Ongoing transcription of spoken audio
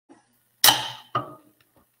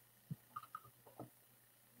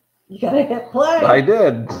You gotta hit play. I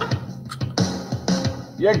did.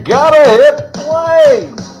 You gotta hit play.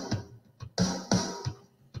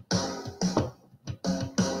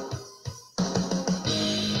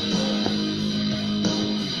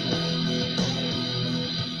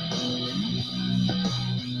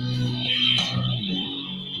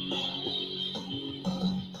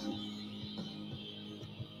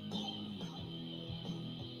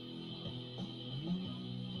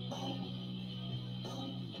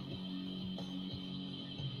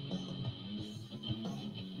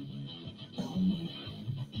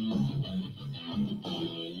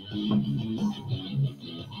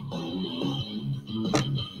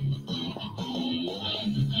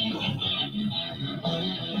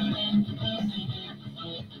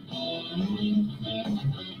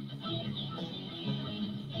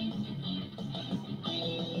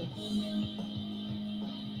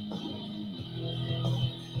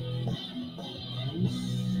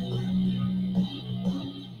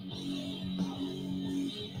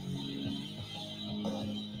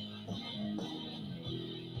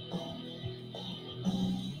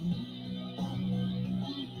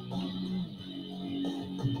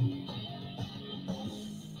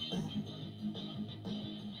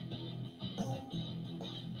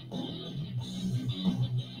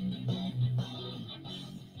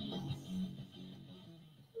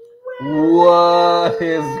 What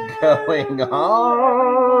is going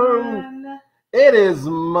on? It is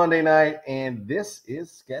Monday night, and this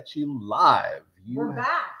is Sketchy Live. We're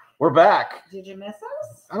back. We're back. Did you miss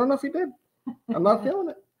us? I don't know if you did. I'm not feeling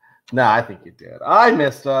it. No, I think you did. I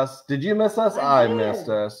missed us. Did you miss us? I missed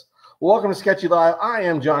us. Welcome to Sketchy Live. I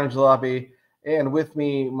am johnnyjalopy, and with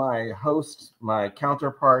me, my host, my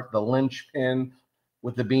counterpart, the linchpin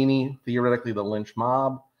with the beanie, theoretically the lynch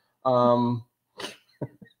mob.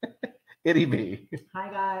 ity-B. Hi,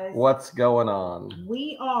 guys. What's going on?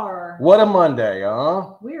 We are. What a Monday,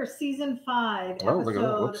 huh? We are season 5, Oh, look at that.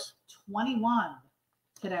 episode Whoops. 21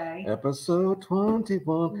 today. Episode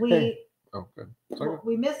 21. Good. Sorry.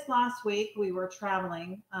 We missed last week. We were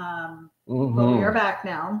traveling, but Mhm. we are back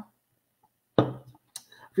now. I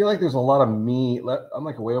feel like there's a lot of me. I'm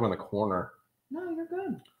like way up in the corner. No, you're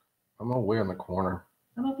good. I'm way in the corner.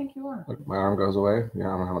 I don't think you are. Like my arm goes away.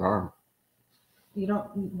 Yeah, I don't have an arm. You don't.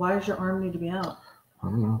 Why does your arm need to be out? I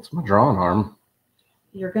don't know. It's my drawing arm.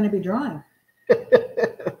 You're going to be drawing.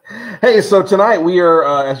 Hey, so tonight we are,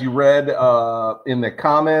 as you read in the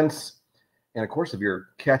comments, and of course, if you're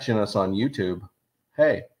catching us on YouTube,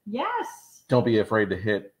 hey, Yes. don't be afraid to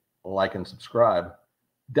hit like and subscribe.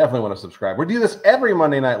 Definitely want to subscribe. We do this every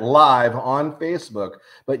Monday night live on Facebook.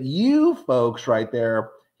 But you folks right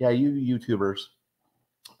there, yeah, you YouTubers,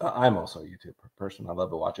 I'm also a YouTube person. I love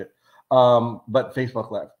to watch it. But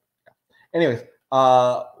Facebook Live. Anyways,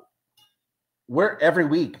 we're every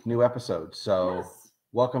week new episodes. So Yes.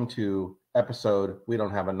 welcome to episode. We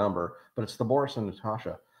don't have a number, but it's the Boris and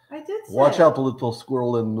Natasha. I did say. Watch out, the little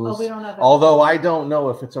squirrel in the Oh, news. we don't have that. Although I don't know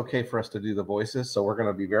if it's okay for us to do the voices, so we're going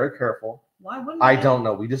to be very careful. Why wouldn't I we? don't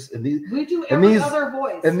know. We just We do every other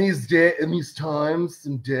voice. in these times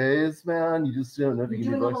and days, man, you just don't know if You're you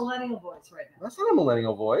can do doing a voice. millennial voice right now. That's not a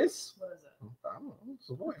millennial voice. What is it? I don't know. It's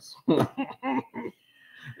a voice.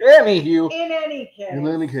 Anywho, In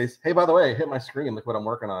any case. hey, by the way, hit my screen. Look what I'm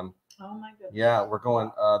working on. Oh my goodness. Yeah, we're going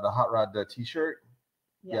the Hot Rod T-shirt.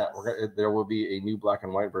 Yes. Yeah, there will be a new black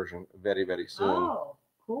and white version very, very soon. Oh,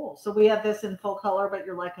 cool. So we have this in full color, but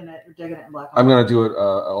you're liking it. You're digging it in black. and I'm white. gonna do it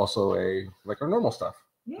also like our normal stuff,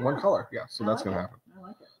 Yeah. one color. Yeah, so I that's like gonna it. happen. I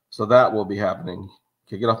like it. So that will be happening.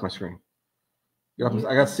 Okay, get off my screen. Get off.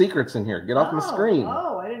 I got secrets in here. Get off my screen.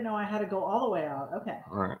 Oh, I didn't know I had to go all the way out. Okay.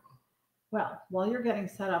 All right. Well, while you're getting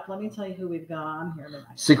set up, let me tell you who we've got on here tonight.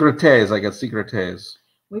 Secretes. I got secretes.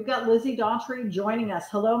 We've got Lizzie Daughtry joining us.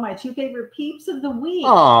 Hello, my 2 favorite peeps of the week.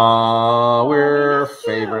 Aww, we're we missed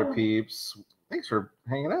you. favorite peeps. Thanks for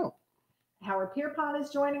hanging out. Howard Pierpont is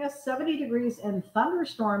joining us. 70 degrees and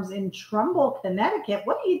thunderstorms in Trumbull, Connecticut.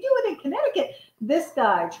 What are you doing in Connecticut? This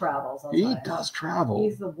guy travels. I'll tell He you. does travel.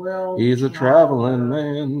 He's the world. He's a traveling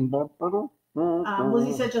man.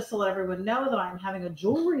 Lizzie said, just to let everyone know that I'm having a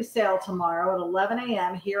jewelry sale tomorrow at 11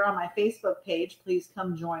 a.m. here on my Facebook page. Please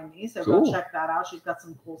come join me. So Cool. go check that out. She's got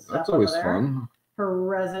some cool stuff That's always over there. fun. Her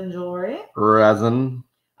resin jewelry. Resin.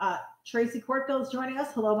 Tracy Courtville is joining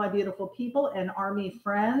us. Hello, my beautiful people and Army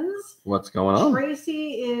friends. What's going on?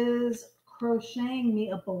 Tracy is crocheting me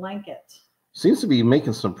a blanket. Seems to be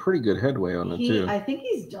making some pretty good headway on it too. I think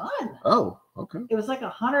he's done. Oh, okay. It was like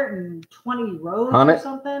 120 rows Honey? or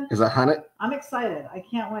something. Is that Hunnet? I'm excited. I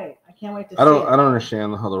can't wait. I can't wait to I see it. don't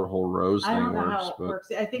understand how the whole rose I thing don't know works. how it But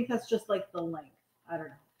works. I think that's just like the length. I don't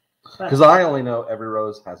know. Because I only know every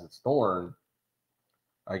rose has its thorn.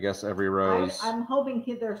 I guess every rose. I'm hoping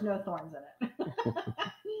there's no thorns in it.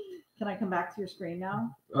 Can I come back to your screen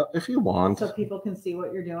now? If you want. So people can see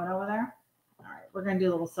what you're doing over there. All right, we're going to do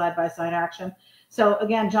a little side-by-side action. So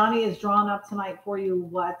again, Johnny has drawn up tonight for you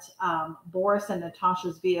what Boris and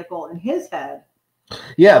Natasha's vehicle in his head.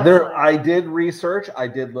 Yeah, there. I did research. I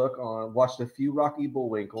did watched a few Rocky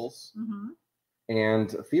Bullwinkles,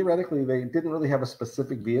 and theoretically, they didn't really have a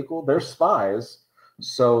specific vehicle. They're spies,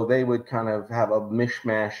 so they would kind of have a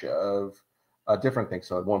mishmash of different things.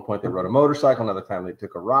 So at one point, they rode a motorcycle. Another time, they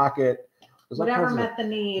took a rocket. Whatever met the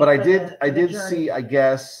need. But I did see, I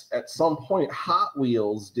guess, at some point, Hot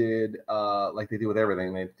Wheels did, like they do with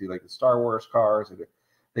everything. They do like the Star Wars cars.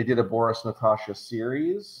 They did a Boris Natasha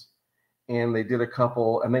series, and they did a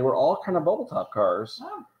couple, and they were all kind of bubble top cars.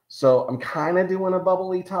 Oh. So I'm kind of doing a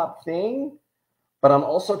bubbly top thing, but I'm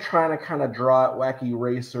also trying to kind of draw out Wacky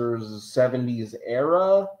Racers 70s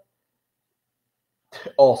era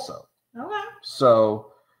also. Okay.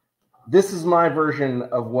 So this is my version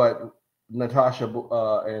of what Natasha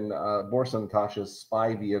and Boris and Natasha's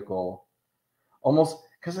spy vehicle, almost,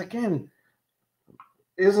 because again,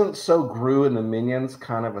 isn't So Gru and the Minions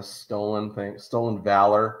kind of a stolen thing, stolen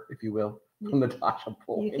valor, if you will, from Natasha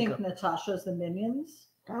Bullwinkle? You think Natasha's the Minions?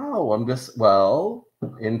 No, I'm just, well,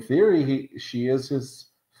 in theory, she is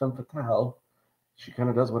his femme fatale. She kind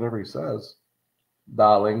of does whatever he says,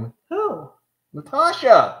 darling. Who?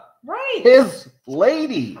 Natasha. Right. His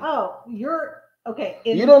lady. Oh, you're okay.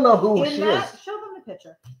 You don't know who she is. Show them the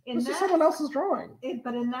picture. This is someone else's drawing.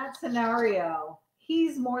 But in that scenario,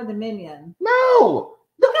 he's more the minion. No.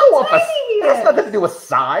 Look how tiny he is. That's nothing to do with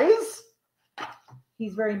size.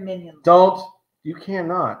 He's very minion. You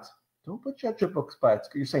cannot. Don't put judge your books by it.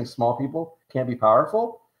 You're saying small people can't be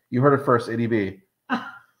powerful? You heard it first, ity-B.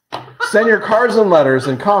 Send your cards and letters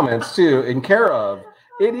and comments to in care of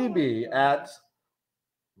ity-B at...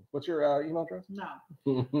 What's your email address?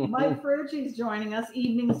 No. Mike Ferrucci's joining us.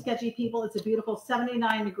 Evening, sketchy people. It's a beautiful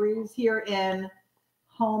 79 degrees here in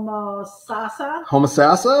Homosassa.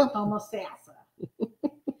 Homosassa? Homosassa.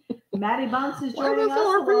 Matty Bunce is joining us.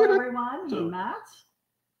 Hello, everyone. Hey, Matt.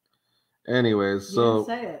 Anyways, so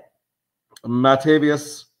say it.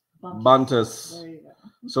 Matavius Buntus. There you go.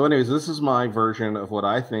 So anyways, this is my version of what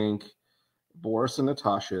I think Boris and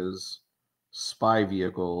Natasha's spy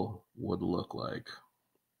vehicle would look like.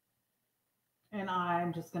 And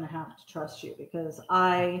I'm just going to have to trust you because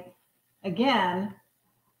I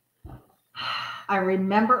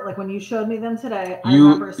remember, like when you showed me them today,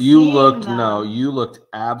 you looked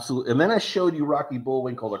absolutely, and then I showed you Rocky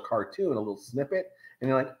Bullwinkle, the cartoon, a little snippet, and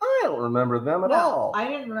you're like, I don't remember them at all. I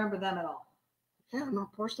didn't remember them at all. Yeah, no,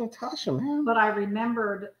 poor Natasha, man. But I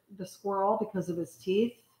remembered the squirrel because of his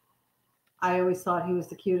teeth. I always thought he was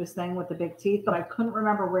the cutest thing with the big teeth, but I couldn't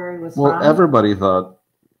remember where he was from. Well, everybody thought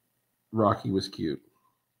Rocky was cute.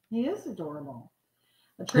 He is adorable.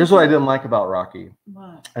 Here's what I didn't like about Rocky.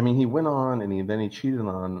 What? I mean, he went on and then he cheated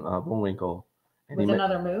on Bullwinkle. With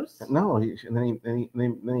another moose? No, then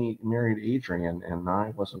he married Adrian, and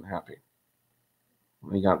I wasn't happy.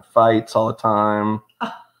 He got fights all the time.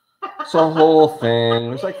 It's a whole thing.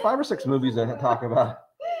 There's like 5 or 6 movies that talk about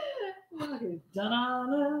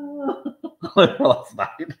last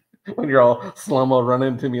night when you're all slow-mo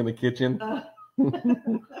running to me in the kitchen.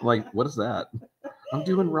 I'm like, what is that? I'm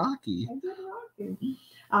doing Rocky.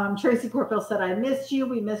 Tracy Corfield said, I missed you.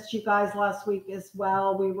 We missed you guys last week as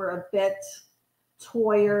well. We were a bit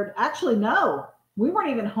tired. Actually, no. We weren't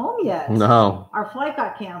even home yet. No. Our flight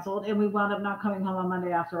got canceled, and we wound up not coming home on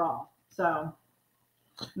Monday after all. So,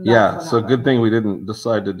 yeah. So good thing we didn't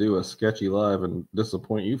decide to do a sketchy live and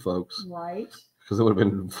disappoint you folks. Right. Because it would have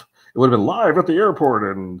been live at the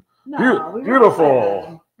airport and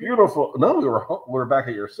beautiful. Beautiful. No, we were back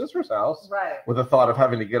at your sister's house. Right. With the thought of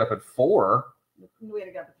having to get up at 4. We had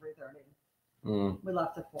to get up at 3:30. We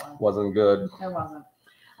left at 4. Wasn't good. It wasn't.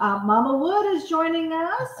 Mama Wood is joining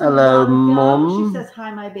us. Hello, Mom. She says,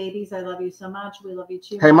 hi, my babies. I love you so much. We love you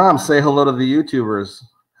too. Hey, Mom, say hello to the YouTubers.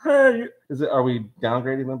 Hey. Are we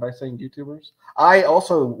downgrading them by saying YouTubers? I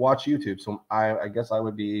also watch YouTube, so I guess I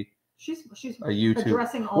would be she's a YouTuber.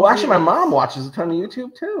 Addressing all well, actually, my mom watches a ton of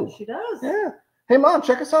YouTube too. She does. Yeah. Hey, Mom,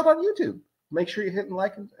 check us out on YouTube. Make sure you hit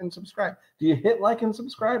like and subscribe. Do you hit like and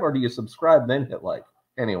subscribe, or do you subscribe then hit like?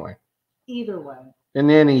 Anyway. Either way. In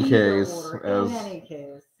any case,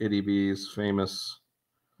 ity-B's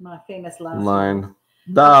my famous last line,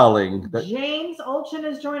 darling. James Olchin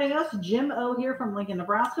is joining us. Jim O here from Lincoln,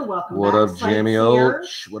 Nebraska. Welcome what back. Up, Jamie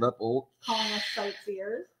Olch? What up, Olch? Calling us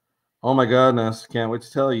sightseers. Oh my goodness! Can't wait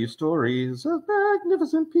to tell you stories of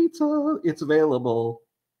magnificent pizza. It's available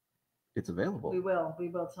it's available. We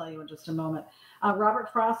will tell you in just a moment.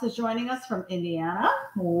 Robert Frost is joining us from Indiana.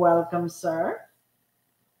 Welcome, sir.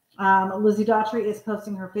 Lizzie Daughtry is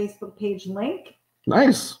posting her Facebook page link.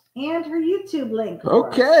 Nice. And her YouTube link.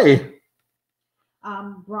 Okay.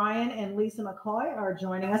 Brian and Lisa McCoy are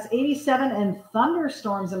joining us. 87 and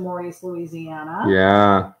thunderstorms in Maurice, Louisiana.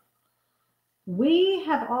 Yeah. We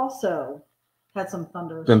have also had some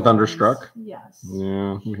thunderstorms. Been thunderstruck? Yes.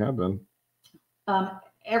 Yeah, we have been.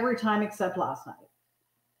 Every time except last night.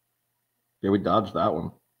 Yeah, we dodged that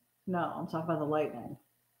one. No, I'm talking about the lightning.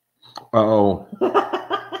 Oh.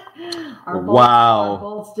 Our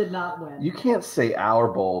bolts did not win. You can't say our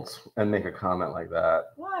bolts and make a comment like that.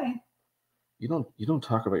 Why? You don't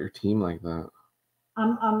talk about your team like that.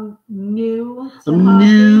 I'm new to I'm hockey.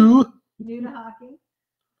 new to hockey.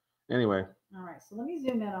 Anyway. All right, so let me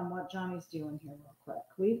zoom in on what Johnny's doing here real quick.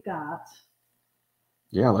 We've got.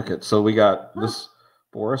 Yeah, look at we got this.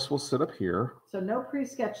 Boris will sit up here. So no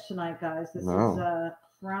pre-sketch tonight, guys. This is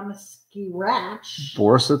from Sketchy.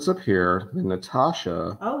 Boris sits up here. Then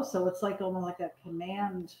Natasha. Oh, so it's like almost like a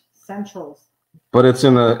command central. But it's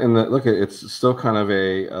in the look at it's still kind of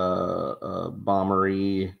a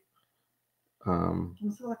bombery.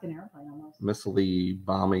 It's like an airplane almost. Missile-y,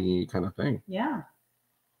 bomby kind of thing. Yeah.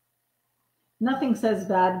 Nothing says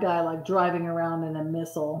bad guy like driving around in a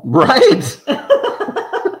missile. Right.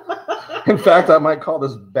 In fact, I might call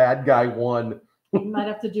this bad guy 1. You might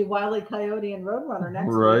have to do Wile E. Coyote and Roadrunner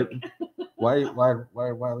next week. Why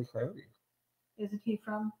Wile E. Coyote? Isn't he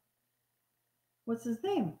from? What's his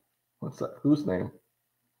name? What's that? Whose name?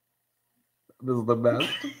 This is the best.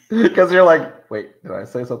 Because you're like, wait, did I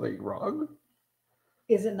say something wrong?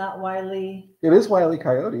 Is it not Wile E? It is Wile E.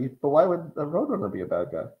 Coyote, but why would a Roadrunner be a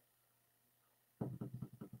bad guy?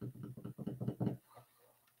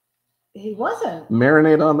 He wasn't.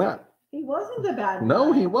 Marinate on that. He wasn't the bad guy.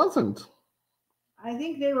 No, he wasn't. I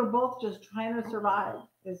think they were both just trying to survive.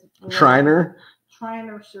 Trying to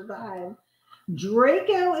survive.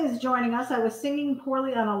 Draco is joining us. I was singing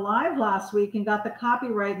poorly on a live last week and got the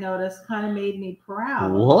copyright notice. Kind of made me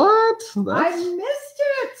proud. What? I missed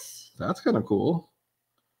it. That's kind of cool.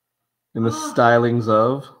 In the stylings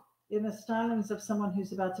of? In the stylings of someone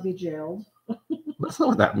who's about to be jailed. That's not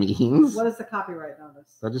what that means. What is the copyright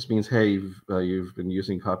notice? That just means, hey, you've been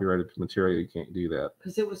using copyrighted material. You can't do that.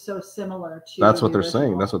 Because it was so similar to. That's what they're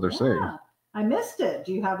saying. That's what they're saying. I missed it.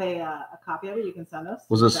 Do you have a copy of it you can send us?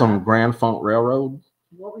 Was this some Grand Funk Railroad?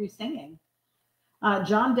 What were you singing?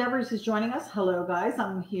 John Devers is joining us. Hello, guys.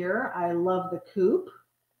 I'm here. I love the coupe.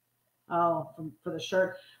 Oh, for the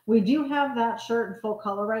shirt. We do have that shirt in full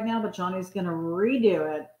color right now, but Johnny's going to redo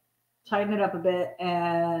it, tighten it up a bit,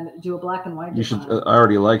 and do a black and white design. You should. I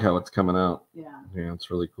already like how it's coming out. Yeah. Yeah,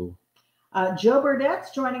 it's really cool. Joe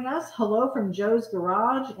Burdett's joining us. Hello from Joe's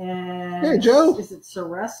Garage. And hey, Joe. Is it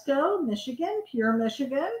Ceresco, Michigan? Pure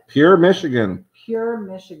Michigan? Pure Michigan. Pure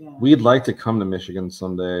Michigan. We'd like to come to Michigan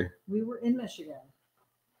someday. We were in Michigan.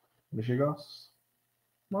 Michigan?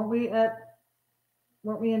 Weren't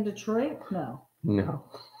we in Detroit? No. No.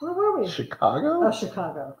 Where were we? Chicago? Oh,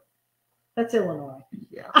 Chicago. That's Illinois.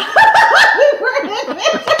 Yeah. We were in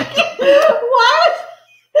Michigan. What?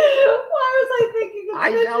 Why was I thinking of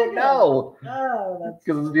Michigan? I don't know. Oh, that's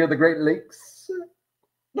because it's near the Great Lakes.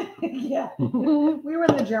 Yeah. We were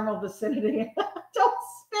in the general vicinity. Don't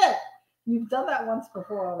spit. You've done that once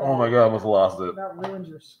before already. Oh my God, I almost lost it. That ruined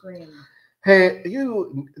your screen. Hey,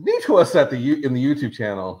 you new to us in the YouTube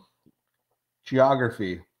channel.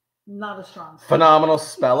 Geography. Not a strong. Phenomenal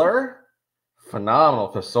speller. Phenomenal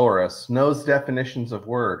thesaurus. Knows definitions of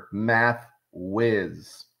word. Math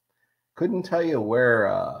whiz. Couldn't tell you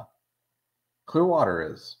where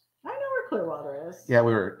Clearwater is. I know where Clearwater is. Yeah,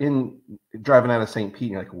 we were driving out of St. Pete.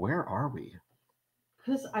 And you're like, where are we?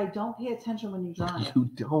 Because I don't pay attention when you drive. You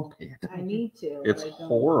don't pay attention. I need to. It's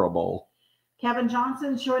horrible. Kevin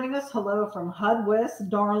Johnson's joining us. Hello from Hudwist,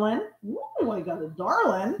 Darlin. Ooh, I got a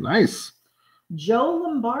Darlin. Nice. Joe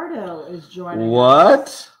Lombardo is joining us.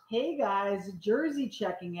 What? Hey, guys. Jersey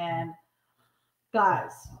checking in.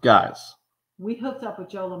 Guys. We hooked up with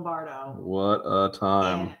Joe Lombardo. What a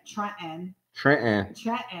time. Trenton.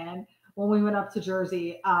 When we went up to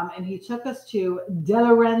Jersey. And he took us to De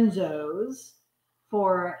Lorenzo's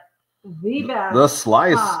for the best. The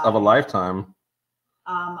slice of a lifetime.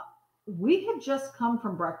 We had just come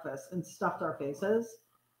from breakfast and stuffed our faces.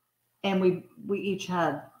 And we each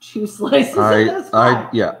had 2 slices of this pie.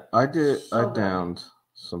 I did. So I good. downed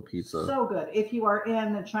some pizza. So good. If you are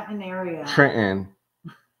in the Trenton area.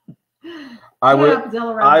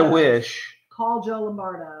 I wish. Call Joe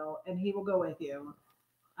Lombardo and he will go with you.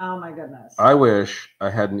 Oh my goodness. I wish I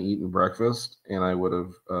hadn't eaten breakfast and I would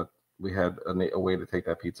have we had a way to take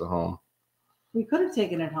that pizza home. We could have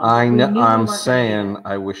taken it home. I know. We I'm saying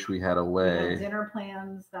I wish we had a We way. had dinner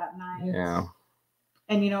plans that night. Yeah.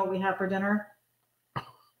 And you know what we had for dinner?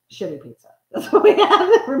 Shitty pizza. That's what we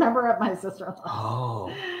had. Remember at my sister-in-law's.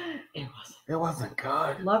 Oh. It wasn't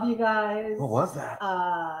good. Love you guys. What was that?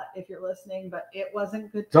 If you're listening, but it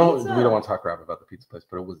wasn't good pizza. We don't want to talk crap about the pizza place,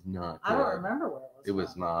 but it was not good. I don't remember where it was. It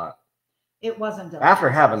was not. It wasn't Dillarenzo's. After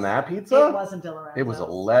having that pizza? It wasn't Dillarenzo's. It was a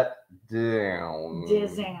let down.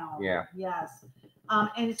 Yeah. Yes. And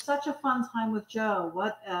it's such a fun time with Joe.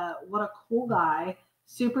 What a cool guy.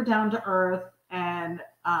 Super down to earth. And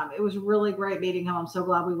it was really great meeting him. I'm so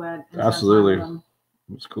glad we went. Absolutely. It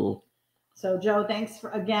was cool. So, Joe, thanks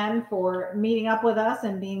again for meeting up with us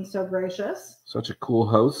and being so gracious. Such a cool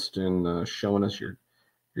host and showing us your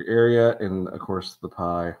area and, of course, the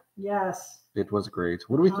pie. Yes. It was great.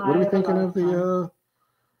 What are we thinking of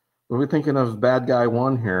what are we thinking of bad guy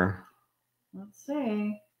one here? Let's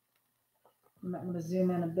see. I'm going to zoom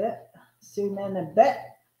in a bit.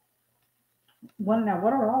 What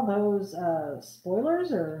are all those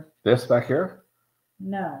spoilers or? This back here?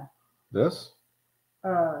 No. This?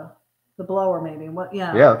 The blower maybe. What?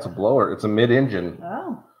 Yeah. Yeah, it's a blower. It's a mid-engine.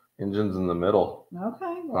 Oh. Engine's in the middle.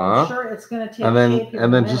 Okay. Well, I'm sure it's going to take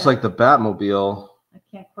and then just like the Batmobile. I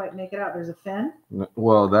can't quite make it out. There's a fin.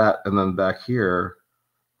 Well, that and then back here,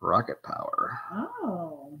 rocket power.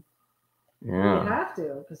 Oh. Yeah. You have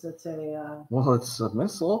to because it's a. Well, it's a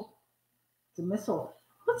missile. It's a missile.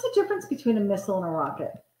 What's the difference between a missile and a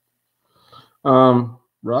rocket?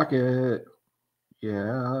 Rocket.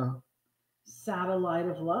 Yeah. Satellite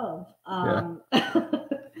of love.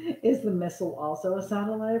 Is the missile also a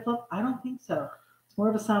satellite of love? I don't think so. It's more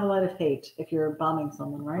of a satellite of hate if you're bombing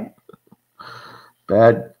someone, right?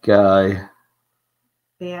 Bad guy.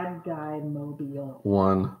 Bad guy mobile.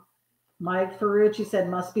 One. Mike Ferrucci said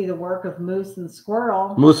must be the work of Moose and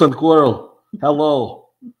Squirrel. Moose and Squirrel. Hello.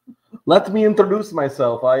 Let me introduce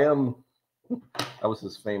myself. I was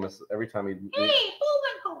his famous every time he'd Hey,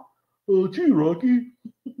 Bullwinkle. Oh, gee, Rocky.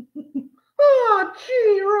 Oh,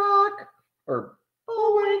 gee, Rock. Or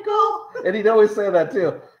Bullwinkle. And he'd always say that too.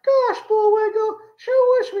 Gosh, Bullwinkle,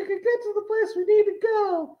 sure wish we could get to the place we need to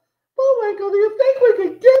go. Bullwinkle, do you think we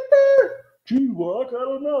could get there? Gee, Rock, I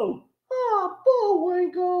don't know. Oh,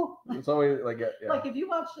 Bullwinkle. It's always like, yeah. Like if you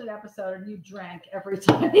watched an episode and you drank every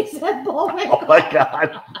time he said Bullwinkle. Oh my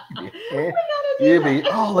God.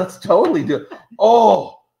 Let's totally do it.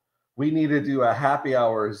 Oh, we need to do a happy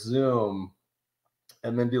hour Zoom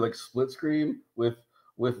and then do like split screen with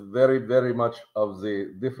very, very much of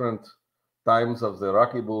the different times of the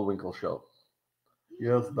Rocky Bullwinkle show.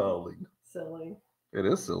 Yes, darling. Silly. It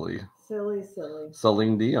is silly. Silly.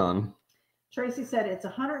 Celine Dion. Tracy said it's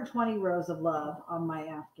 120 rows of love on my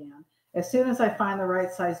Afghan. As soon as I find the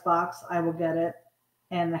right size box, I will get it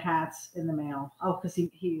and the hats in the mail. Oh, because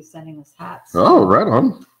he's sending us hats. Oh, right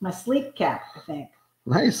on. My sleep cap, I think.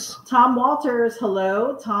 Nice. Tom Walters,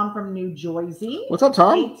 hello. Tom from New Jersey. What's up,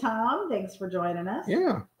 Tom? Hey, Tom. Thanks for joining us.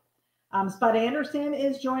 Yeah. Spud Anderson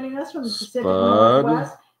is joining us from the Pacific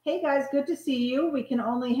Northwest. Hey, guys. Good to see you. We can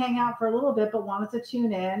only hang out for a little bit, but wanted to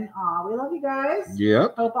tune in. We love you guys.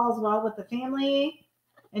 Yep. Hope all's well with the family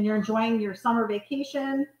and you're enjoying your summer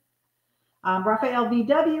vacation. Raphael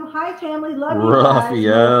VW. Hi, family. Love you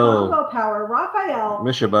Raphael. guys. Congo Power. Raphael.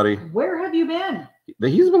 Miss you, buddy. Where have you been?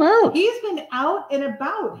 He's been out. He's been out and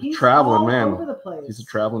about. He's traveling all man. over the place. He's a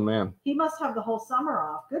traveling man. He must have the whole summer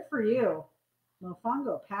off. Good for you.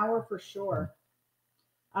 Mofongo Power for sure.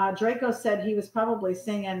 Draco said he was probably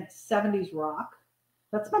singing 70s rock.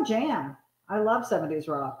 That's my jam. I love 70s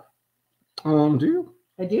rock. Do you?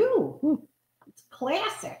 I do. It's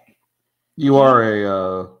classic. You are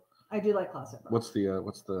a I do like classic rock. what's the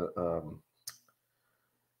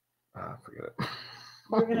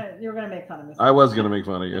forget it. You're gonna make fun of me. I was gonna make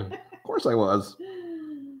fun of you. Of course I was.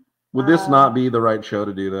 Would this not be the right show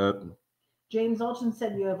to do that? James Olchin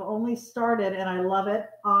said you have only started and I love it.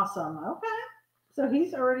 Awesome. Okay. So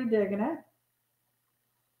he's already digging it.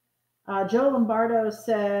 Joe Lombardo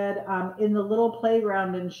said, in the little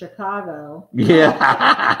playground in Chicago.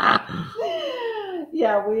 Yeah.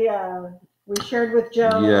 Yeah, we shared with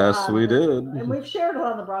Joe. Yes, we did. And we've shared it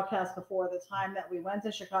on the broadcast before, the time that we went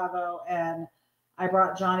to Chicago and I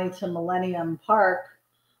brought Johnny to Millennium Park,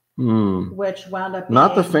 which wound up being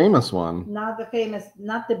not the famous one. Not the Bean.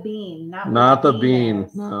 Not the Bean.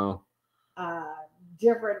 No.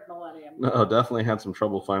 Different Millennium. No, definitely had some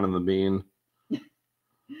trouble finding the Bean.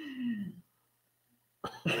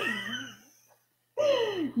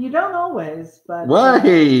 You don't always, but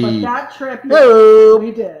hey. but that trip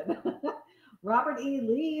we did. Robert E.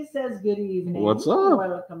 Lee says, good evening. What's up?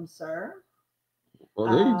 Welcome, sir.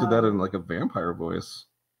 Well, yeah, you did that in like a vampire voice.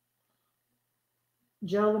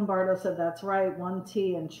 Joe Lombardo said, that's right. 1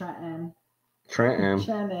 T in Trenton.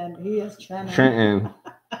 Trenton. He is Trenton. Trenton.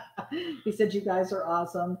 He said, you guys are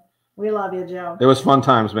awesome. We love you, Joe. It was fun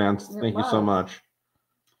times, man. Thank you so much.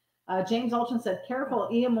 James Alton said, careful,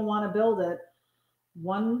 Ian will want to build it.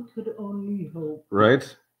 One could only hope.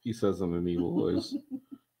 Right? He says in an evil voice.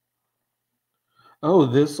 Oh,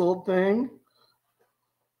 this old thing?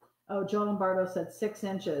 Oh, Joe Lombardo said 6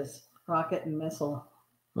 inches. Rocket and missile.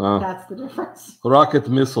 Oh. That's the difference. Rocket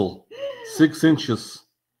missile. 6 inches.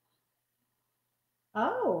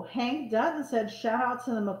 Oh, Hank Dutton said, shout out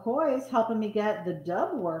to the McCoys helping me get the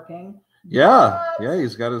dub working. Yeah. What? Yeah,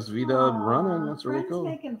 he's got his V-dub running. That's really cool.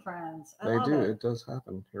 Making friends. They do. It does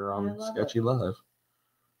happen here on Sketchy Live.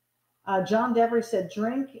 John Devery said,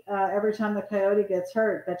 drink every time the coyote gets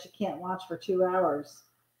hurt. Bet you can't watch for 2 hours.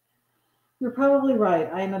 You're probably right.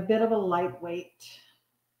 I am a bit of a lightweight.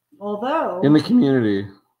 Although. In the community.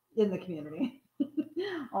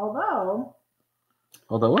 Although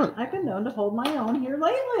what? I've been known to hold my own here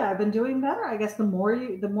lately. I've been doing better. I guess the more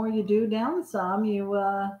you do down some, you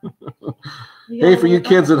hey, for you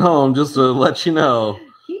kids at home, just to let you know.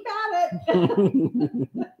 Keep at it.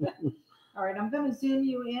 All right, I'm going to zoom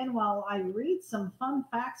you in while I read some fun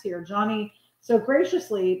facts here. Johnny so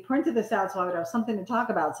graciously printed this out so I would have something to talk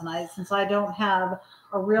about tonight, since I don't have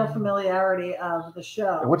a real familiarity of the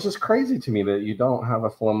show. Which is crazy to me that you don't have a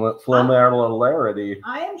familiarity.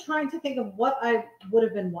 I am trying to think of what I would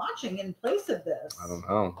have been watching in place of this. I don't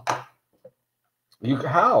know.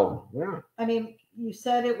 How? Yeah. I mean, you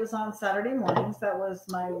said it was on Saturday mornings. That was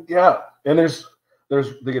my... Yeah, and there's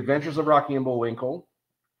The Adventures of Rocky and Bullwinkle.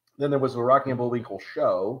 Then there was a Rocky and Bullwinkle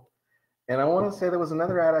show. And I want to say there was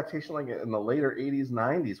another adaptation like in the later 80s,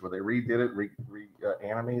 90s where they redid it,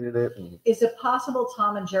 animated it. And is it possible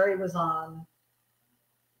Tom and Jerry was on?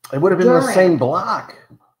 It would have been the same block,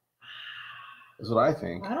 is what I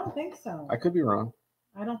think. I don't think so. I could be wrong.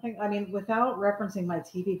 I don't think, I mean, without referencing my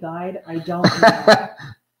TV guide, I don't know.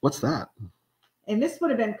 What's that? And this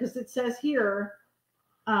would have been, because it says here,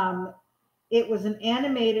 it was an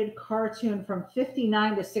animated cartoon from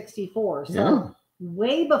 59 to 64. So yeah.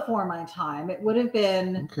 Way before my time. It would have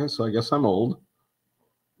been. Okay, so I guess I'm old.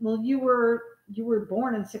 Well, you were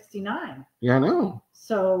born in 69. Yeah, I know.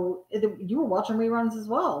 So you were watching reruns as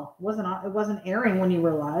well. It wasn't airing when you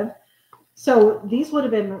were alive. So these would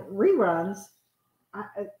have been reruns.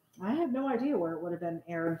 I have no idea where it would have been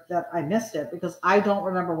aired that I missed it, because I don't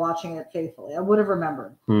remember watching it faithfully. I would have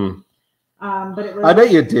remembered. But it was. I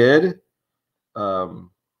bet you did. I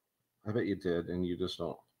bet you did, and you just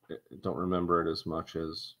don't remember it as much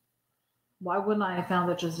as. Why wouldn't I have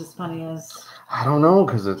found it just as funny as? I don't know,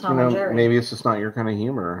 because it's Tom and Jerry. Maybe it's just not your kind of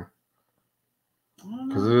humor.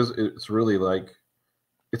 Because it's really like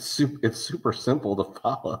it's super simple to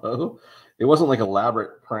follow. It wasn't like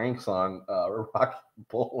elaborate pranks on Rocky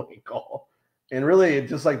Bullwinkle, and really it's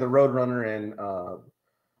just like the Roadrunner and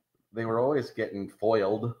they were always getting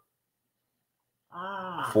foiled.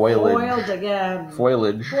 Foiled again.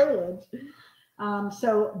 Foliage.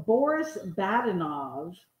 So Boris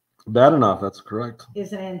Badenov, that's correct,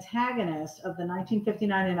 is an antagonist of the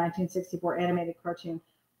 1959 and 1964 animated cartoon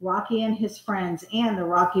Rocky and His Friends and the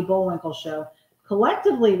Rocky Bullwinkle Show,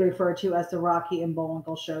 collectively referred to as the Rocky and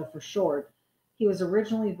Bullwinkle Show for short. He was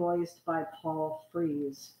originally voiced by Paul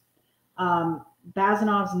Frees.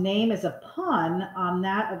 Badenov's name is a pun on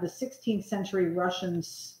that of the 16th century Russian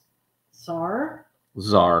Tsar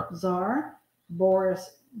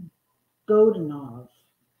Boris Godunov.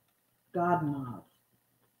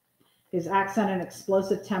 His accent and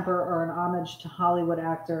explosive temper are an homage to Hollywood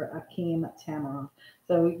actor Akim Tamarov.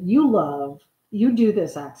 So you do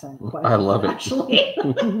this accent quite I love it. Actually.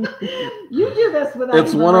 You do this without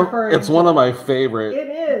it's one of my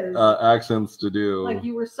favorite accents to do. Like,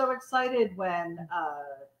 you were so excited when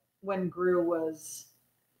Gru was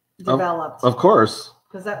developed. Of course.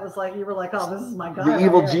 Because that was like, you were like, oh, this is my guy. The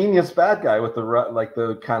evil genius bad guy with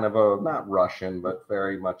the kind of a, not Russian, but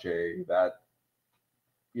very much that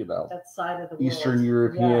side of the Eastern world.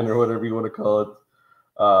 European, or whatever you want to call it.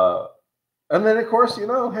 And then, of course, hey,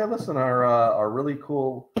 listen, our really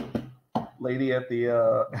cool lady at the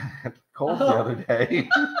Kohl's the other day.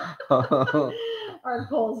 Our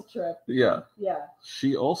Kohl's trip. Yeah. Yeah.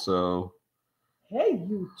 She also. Hey,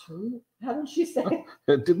 you two. How did she say?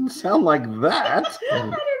 It didn't sound like that. I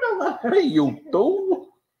don't know. Hey, you two.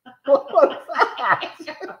 What's that?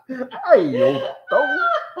 Hey, you two.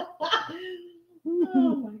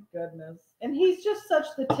 Oh my goodness. And he's just such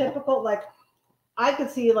the typical, like, I could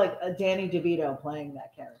see like a Danny DeVito playing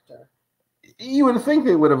that character. You would think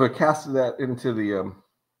they would have casted that into the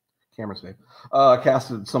camera's name.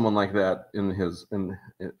 Casted someone like that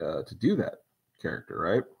to do that character,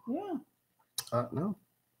 right? Yeah. No.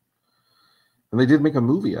 And they did make a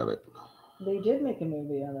movie of it. They did make a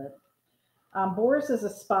movie of it. Boris is a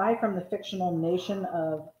spy from the fictional nation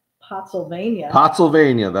of Pottsylvania.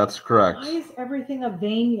 Pottsylvania, that's correct. Why is everything a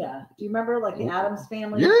Vania? Do you remember like the Addams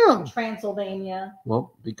Family? Yeah. Transylvania.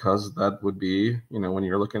 Well, because that would be, when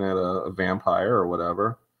you're looking at a vampire or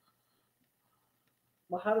whatever.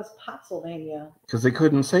 Well, how does Pottsylvania? Because they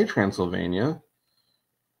couldn't say Transylvania.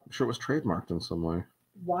 I'm sure it was trademarked in some way.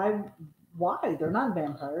 Why? They're not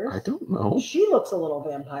vampires. I don't know. She looks a little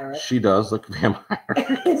vampiric. She does look vampire.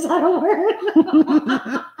 Is that a word?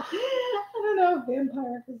 I don't know if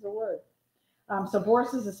vampiric is a word. So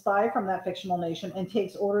Boris is a spy from that fictional nation and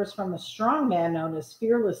takes orders from a strong man known as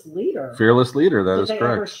Fearless Leader. Fearless Leader, that is correct. Did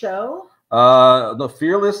they ever show? The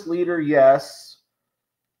Fearless Leader, yes.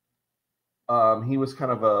 He was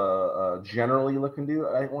kind of a generally looking dude,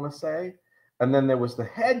 I want to say. And then there was the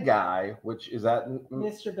head guy, which is that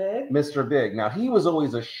Mr. Big? Mr. Big. Now, he was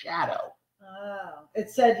always a shadow. Oh,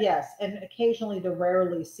 it said yes. And occasionally the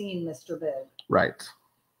rarely seen Mr. Big. Right.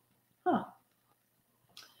 Huh.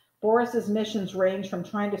 Boris's missions range from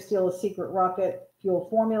trying to steal a secret rocket fuel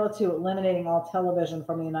formula to eliminating all television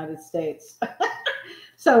from the United States.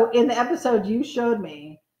 So in the episode you showed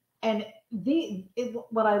me, and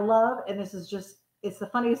what I love, and this is just, it's the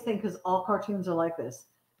funniest thing because all cartoons are like this.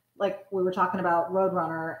 Like we were talking about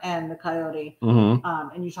Roadrunner and the Coyote,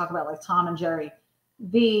 and you talk about like Tom and Jerry.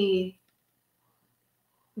 The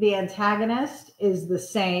antagonist is the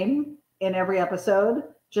same in every episode,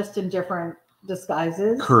 just in different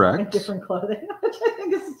disguises, correct, and different clothing, which I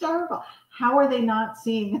think is hysterical. How are they not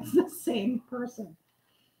seeing it's the same person?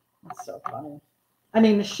 That's so funny. I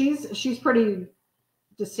mean, she's pretty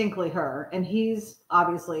distinctly her, and he's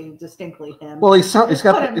obviously distinctly him. Well, he's got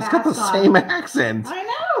the same accent. I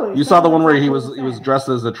know. You saw the one where he was dressed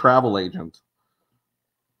as a travel agent.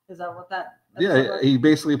 Is that what that? Yeah, he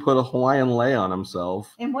basically put a Hawaiian lei on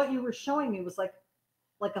himself. And what you were showing me was like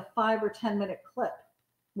a 5 or 10 minute clip.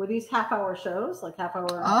 Were these half-hour shows, like half-hour?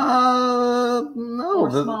 No, or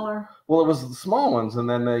smaller. Well, it was the small ones, and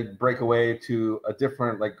then they break away to a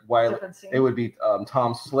different it would be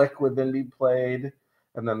Tom Slick would then be played,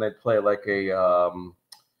 and then they'd play like a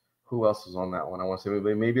who else was on that one? I want to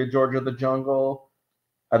say maybe a George of the Jungle,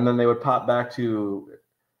 and then they would pop back to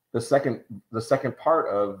the second part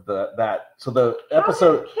of that. So the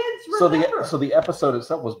episode, so the episode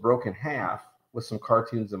itself was broken in half with some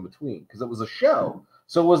cartoons in between because it was a show.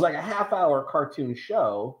 So it was like a half-hour cartoon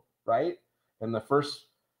show, right? And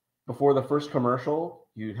before the first commercial,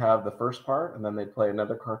 you'd have the first part, and then they'd play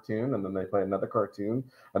another cartoon, and then they play another cartoon.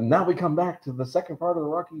 And now we come back to the second part of the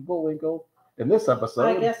Rocky Bullwinkle in this episode.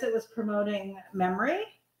 I guess it was promoting memory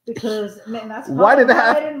because that's why did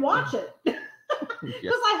I didn't watch it. Because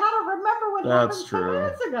I had to remember what happened 10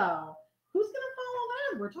 minutes ago. Who's going to follow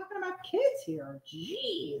that? We're talking about kids here.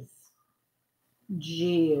 Jeez.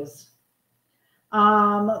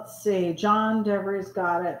 Let's see. John Devery's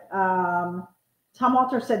got it. Tom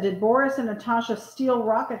Walter said, did Boris and Natasha steal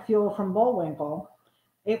rocket fuel from Bullwinkle?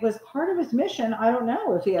 It was part of his mission. I don't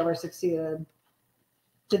know if he ever succeeded.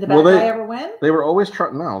 Did the bad guy ever win? They were always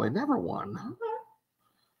trying. No, they never won. Okay.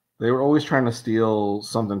 They were always trying to steal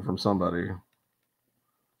something from somebody.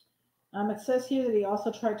 It says here that he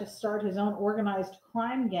also tried to start his own organized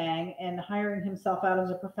crime gang and hiring himself out as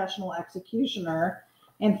a professional executioner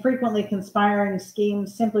and frequently conspiring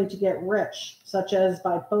schemes simply to get rich, such as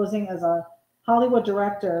by posing as a Hollywood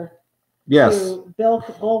director to bilk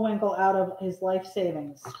Bullwinkle out of his life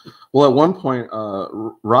savings. Well, at one point,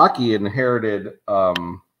 Rocky had inherited a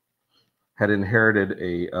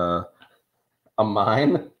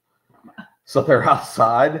mine, so they're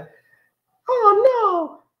outside. Oh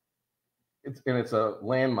no! It's a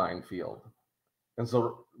landmine field, and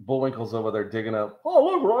so Bullwinkle's over there digging up. Oh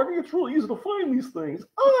look, Rocky! It's really easy to find these things.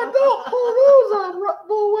 Oh, don't pull those out,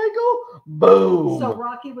 Bullwinkle! Boom! So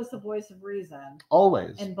Rocky was the voice of reason,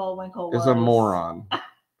 always, and Bullwinkle is a moron.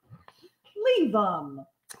 Leave him.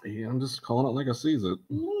 Yeah, I'm just calling it like I sees it.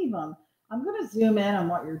 Leave him. I'm going to zoom in on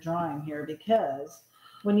what you're drawing here because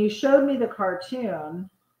when you showed me the cartoon,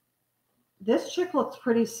 this chick looks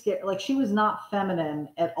pretty scary. Like she was not feminine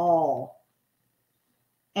at all.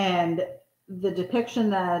 And the depiction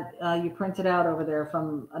that you printed out over there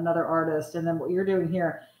from another artist, and then what you're doing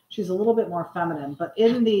here, she's a little bit more feminine. But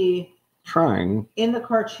in the cartoon,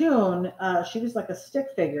 she was like a stick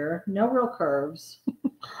figure, no real curves.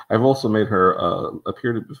 I've also made her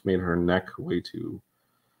appear to have made her neck way too.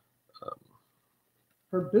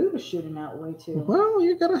 Her boob is shooting out way too. Well,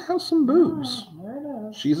 you gotta have some boobs. Oh, there it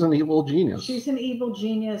is. She's an evil genius. She's an evil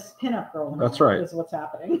genius pinup girl. That's right. Is what's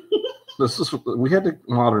happening. We had to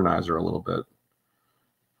modernize her a little bit.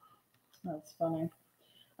 That's funny.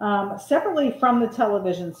 Separately from the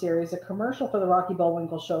television series, a commercial for the Rocky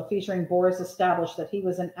Bullwinkle show featuring Boris established that he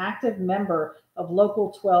was an active member of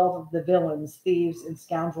Local 12 of the Villains, Thieves, and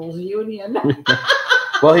Scoundrels Union.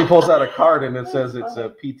 Well, he pulls out a card and it says it's a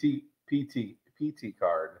PT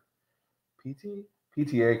card.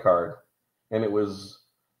 PTA card. And it was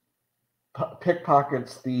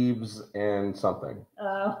pickpockets, thieves, and something.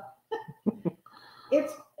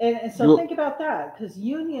 And so think about that, because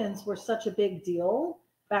unions were such a big deal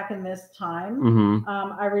back in this time. Mm-hmm.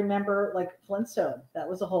 I remember like Flintstone, that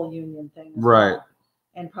was a whole union thing, right? Well.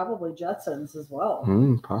 And probably Jetsons as well.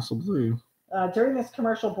 Possibly. During this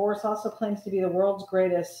commercial, Boris also claims to be the world's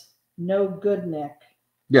greatest no good Nick.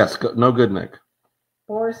 Yes, no good Nick.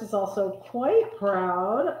 Boris is also quite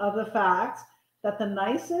proud of the fact that the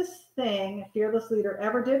nicest thing Fearless Leader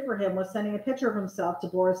ever did for him was sending a picture of himself to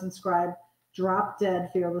Boris inscribed, "Drop dead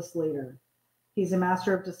Fearless Leader." He's a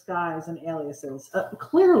master of disguise and aliases.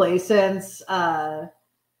 Clearly, since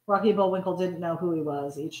Rocky Bullwinkle didn't know who he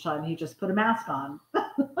was each time, he just put a mask on.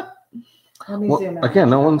 Let me zoom out. Again,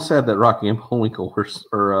 no one said that Rocky and Bullwinkle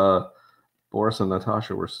or Boris and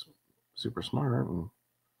Natasha were super smart.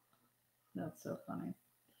 That's so funny.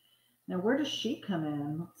 Now, where does she come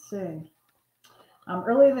in? Let's see.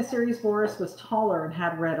 Early in the series, Boris was taller and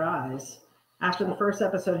had red eyes. After the first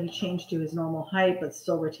episode, he changed to his normal height, but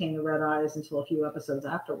still retained the red eyes until a few episodes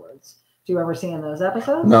afterwards. Do you ever see in those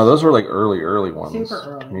episodes? No, those were like early ones.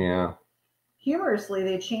 Super early. Yeah. Humorously,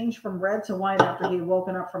 they changed from red to white after he had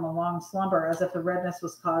woken up from a long slumber, as if the redness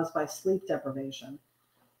was caused by sleep deprivation.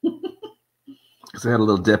 Because they had a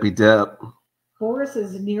little deppy dep. Boris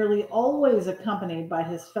is nearly always accompanied by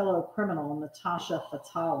his fellow criminal, Natasha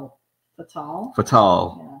Fatal.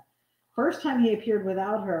 Yeah. First time he appeared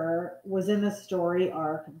without her was in the story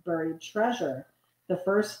arc Buried Treasure. The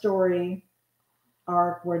first story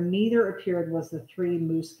arc where neither appeared was the Three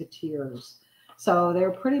Musketeers. So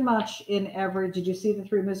they're pretty much in every... Did you see the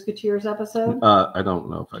Three Musketeers episode? I don't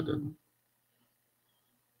know if I did.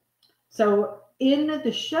 So in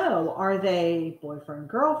the show, are they boyfriend,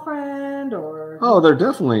 girlfriend, or... Oh, they're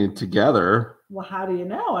definitely together. Well, how do you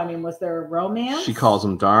know? I mean, was there a romance? She calls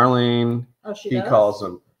him darling. Oh, he calls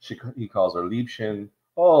him... He calls her Liebchen.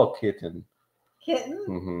 Oh, kitten. Kitten?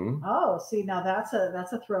 Mm-hmm. Oh, see, now that's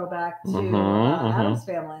a throwback to Addams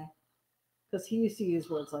Family. Because he used to use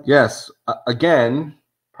words like yes. Again,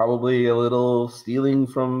 probably a little stealing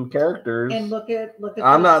from characters. And look at.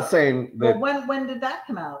 I'm not saying that. Well, when did that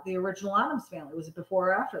come out? The original Addams Family, was it before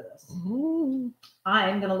or after this? Mm-hmm.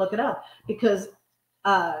 I'm gonna look it up because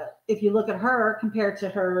if you look at her compared to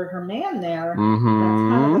her man there, mm-hmm. that's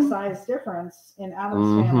kind of the size difference in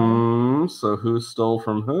Addams Family. So who stole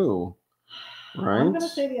from who? Right. I'm gonna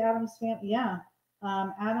say the Addams Family. Yeah,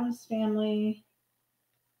 Addams Family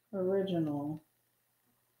original.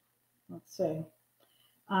 Let's see.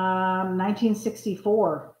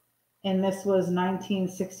 1964, and this was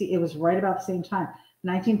 1960. It was right about the same time,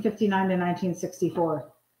 1959 to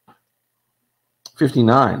 1964.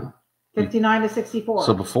 59. 59 to 64.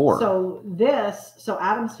 So before. So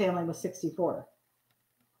Addams Family was 64.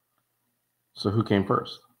 So who came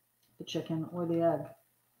first? The chicken or the egg?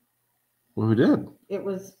 Well, who did? It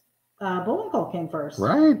was Bullwinkle came first.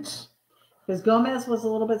 Right. Because Gomez was a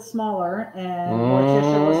little bit smaller and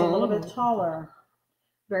Morticia was a little bit taller.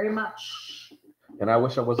 Very much. And I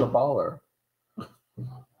wish I was a baller.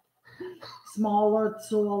 Smaller,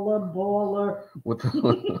 taller, baller.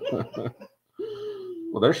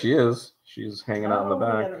 Well, there she is. She's hanging out in the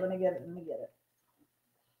back. Let me get it.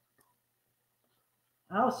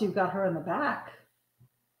 Oh, so you've got her in the back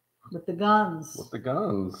with the guns.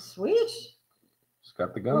 Sweet. She's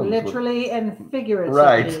got the guns. Literally and figuratively.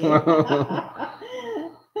 Right.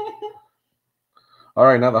 All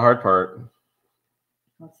right, now the hard part.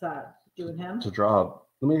 What's that? Doing him? To draw.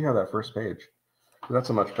 Let me have that first page. That's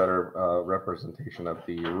a much better representation of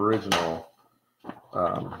the original.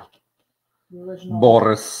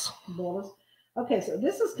 Boris. Okay, so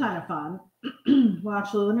this is kind of fun. Well,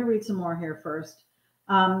 actually, let me read some more here first.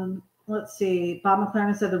 Let's see. Bob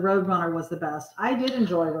McLaren said the Roadrunner was the best. I did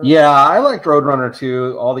enjoy Roadrunner. Yeah, I liked Roadrunner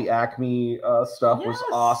too. All the Acme stuff was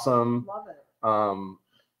awesome. Love it.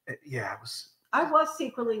 Yeah, it was. I was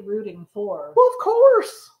secretly rooting for. Well, of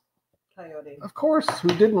course. Coyote. Of course. Who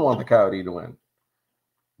didn't want the Coyote to win?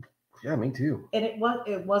 Yeah, me too. And it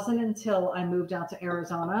wasn't until I moved out to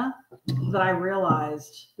Arizona that I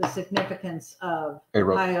realized the significance of the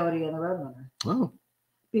coyote and the red runner. Oh.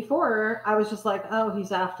 Before, I was just like, oh,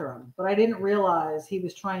 he's after him. But I didn't realize he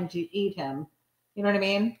was trying to eat him. You know what I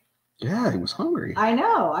mean? Yeah, he was hungry. I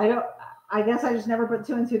know. I guess I just never put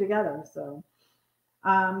two and two together. So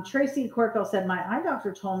Tracy Corkville said, my eye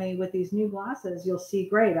doctor told me with these new glasses, you'll see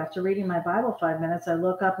great. After reading my Bible 5 minutes, I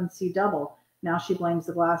look up and see double. Now she blames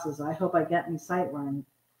the glasses. I hope I get me sight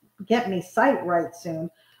right soon.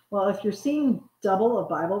 Well, if you're seeing double of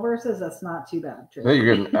Bible verses, that's not too bad. Tracy. Yeah,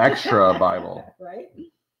 you're getting extra Bible. Right?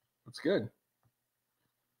 That's good.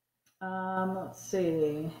 Let's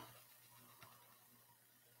see.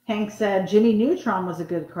 Hank said Jimmy Neutron was a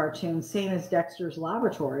good cartoon, same as Dexter's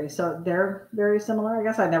Laboratory. So they're very similar. I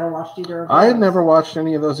guess I never watched either of those. I had never watched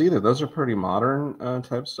any of those either. Those are pretty modern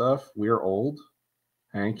type stuff. We're old.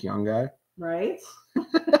 Hank, young guy. Right?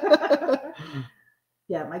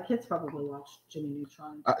 Yeah, my kids probably watch Jimmy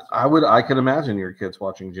Neutron. I could imagine your kids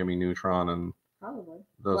watching Jimmy Neutron and probably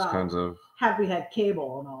those kinds of. Had we had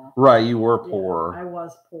cable and all. Right, you were poor. Yeah, I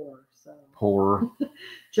was poor. So poor.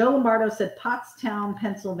 Joe Lombardo said Pottstown,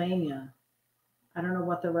 Pennsylvania. I don't know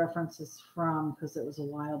what the reference is from because it was a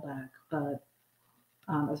while back, but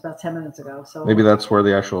it was about 10 minutes ago. So maybe that's where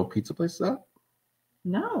the actual pizza place is at.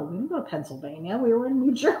 No, we didn't go to Pennsylvania. We were in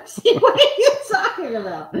New Jersey. What are you talking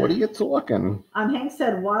about? What are you talking? Hank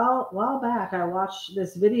said, while back, I watched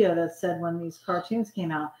this video that said when these cartoons came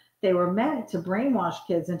out, they were meant to brainwash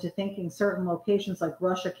kids into thinking certain locations like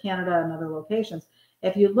Russia, Canada, and other locations.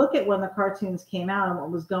 If you look at when the cartoons came out and what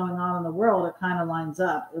was going on in the world, it kind of lines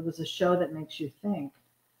up. It was a show that makes you think.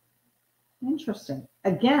 Interesting.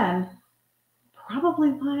 Again, probably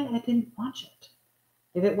why I didn't watch it.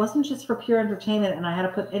 If it wasn't just for pure entertainment and I had to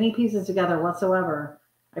put any pieces together whatsoever,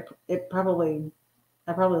 I probably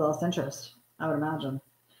lost interest, I would imagine.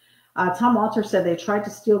 Tom Walter said they tried to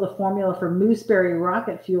steal the formula for mooseberry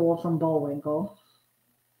rocket fuel from Bullwinkle.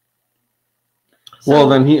 So, well,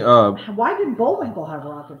 then he. Why did Bullwinkle have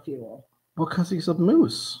rocket fuel? Well, because he's a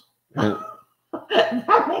moose.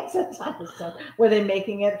 That makes a ton of sense. Were they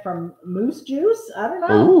making it from moose juice? I don't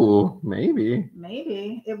know. Ooh, maybe.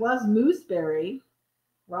 Maybe it was mooseberry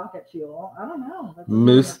rocket fuel. I don't know.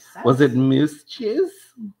 Moose. Was it moose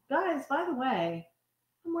juice? Guys, by the way,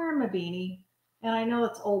 I'm wearing my beanie, and I know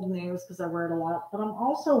it's old news because I wear it a lot, but I'm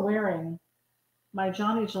also wearing my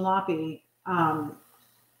Johnny Jalopy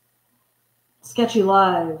Sketchy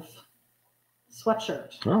Live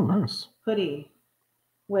sweatshirt. Oh, nice. Hoodie,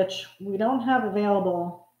 which we don't have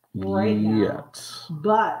available right now.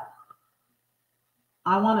 But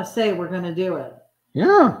I want to say we're going to do it.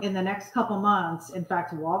 Yeah. In the next couple months. In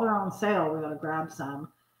fact, while they're on sale, we're going to grab some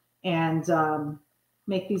and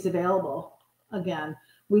make these available again.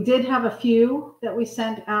 We did have a few that we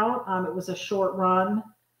sent out. It was a short run,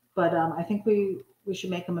 but I think we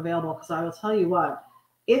should make them available because I will tell you what,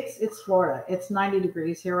 it's Florida. It's 90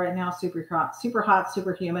 degrees here right now, super hot,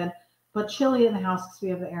 super humid, but chilly in the house because we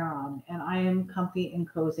have the air on, and I am comfy and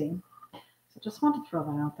cozy. So just want to throw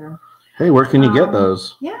that out there. Hey, where can you get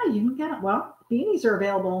those? Yeah, you can get it. Well, beanies are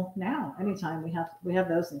available now. Anytime we have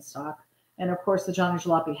those in stock, and of course the Johnny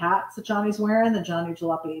Jalopy hats that Johnny's wearing, the Johnny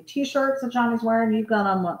Jalopy t-shirts that Johnny's wearing. You've got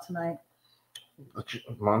on what tonight?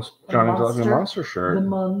 Johnny Jalopy monster shirt. The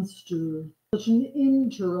monster, such an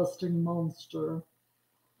interesting monster.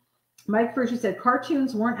 Mike Fergie said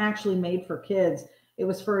cartoons weren't actually made for kids. It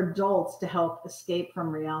was for adults to help escape from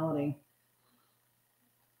reality.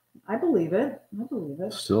 I believe it.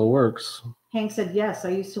 Still works. Hank said, yes, I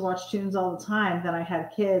used to watch tunes all the time. Then I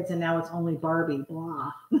had kids, and now it's only Barbie.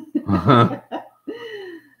 Blah.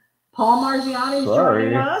 Paul Marziani's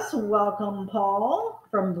joining us. Welcome, Paul,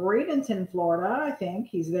 from Bradenton, Florida. I think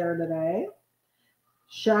he's there today.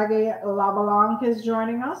 Shaggy LaBlanc is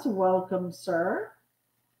joining us. Welcome, sir.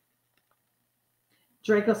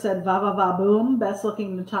 Draco said, va va va boom, best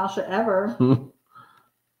looking Natasha ever.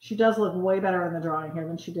 She does look way better in the drawing here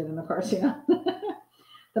than she did in the cartoon.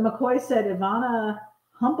 The McCoy said Ivana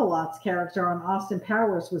Humpalot's character on Austin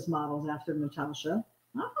Powers was modeled after Natasha.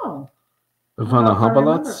 Oh. Ivana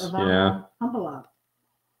Humpalot's? Yeah. Humpalot.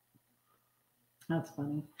 That's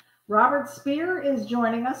funny. Robert Spear is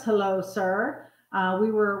joining us. Hello, sir. We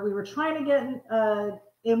were trying to get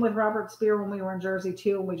in with Robert Spear when we were in Jersey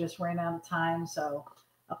too, and we just ran out of time. So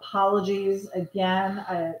apologies again.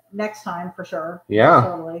 Next time for sure. Yeah.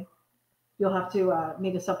 Totally. You'll have to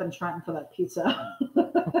meet us up in Trenton for that pizza.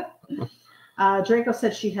 Draco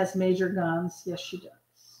said she has major guns. Yes, she does.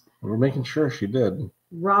 We're making sure she did.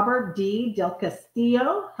 Robert D. Del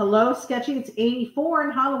Castillo. Hello, Sketchy. It's 84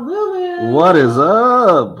 in Honolulu. What is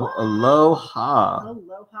up? What? Aloha.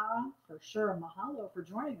 Aloha. For sure. Mahalo for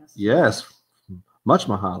joining us. Yes. Much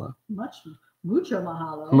mahalo. Mucho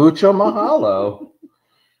mahalo. Mucho mahalo.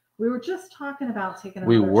 We were just talking about taking.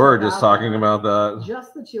 We were just talking about that.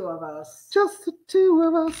 Just the two of us. Just the two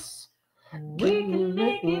of us. We can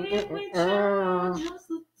make it if we try. Just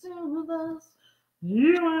the two of us.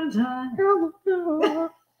 You and I.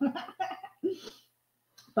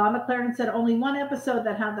 Bob McLaren said only one episode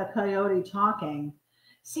that had the coyote talking.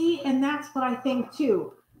 See, and that's what I think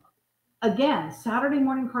too. Again, Saturday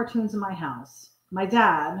morning cartoons in my house. My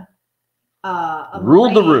dad,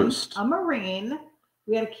 Ruled the roost. A Marine.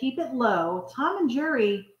 We had to keep it low. Tom and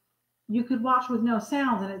Jerry, you could watch with no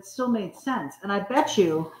sound and it still made sense. And I bet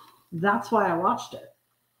you that's why I watched it.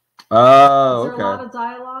 Oh, Is there a lot of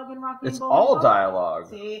dialogue in Rocky and It's Bullwinkle? all dialogue.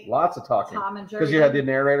 See, Lots of talking. Tom and Jerry. Because you had the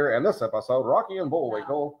narrator and this episode, Rocky and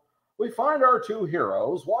Bullwinkle. We find our two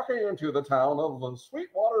heroes walking into the town of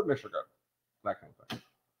Sweetwater, Michigan. That kind of thing.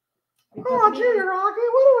 Oh, gee, Rocky,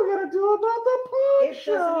 what are we going to do about the punch?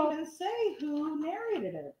 It doesn't even say who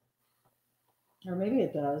narrated it. Or maybe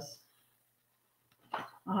it does.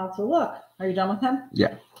 I'll have to look. Are you done with him?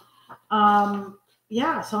 Yeah.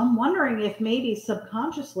 Yeah, so I'm wondering if maybe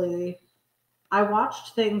subconsciously I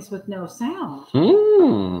watched things with no sound.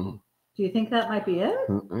 Hmm. Do you think that might be it?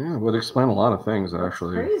 Yeah, it would explain a lot of things,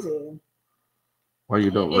 actually. That's crazy. Why you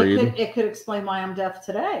don't read. It could explain why I'm deaf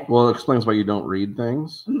today. Well, it explains why you don't read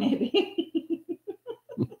things. Maybe.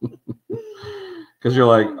 Because you're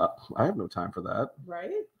like, I have no time for that.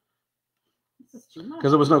 Right? This is too much.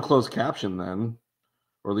 Because there was no closed caption then.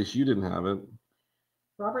 Or at least you didn't have it.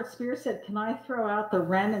 Robert Spears said, can I throw out the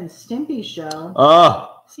Ren and Stimpy show?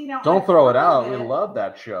 See, now Don't I've throw it heard out. of We love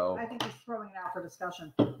that show. I think he's throwing it out for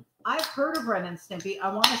discussion. I've heard of Ren and Stimpy.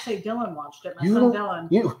 I want to say Dylan watched it. My son Dylan.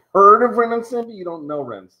 You heard of Ren and Stimpy? You don't know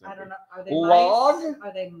Ren and Stimpy. I don't know. Are they Log? mice?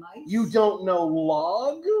 Are they mice? You don't know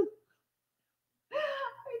Log?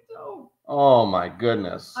 I don't. Oh my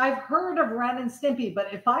goodness. I've heard of Ren and Stimpy,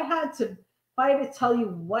 but if I had to tell you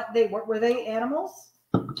what they were they animals?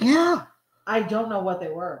 Yeah. I don't know what they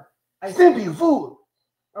were. Stimpy food.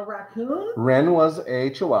 A raccoon? Ren was a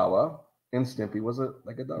Chihuahua, and Stimpy was a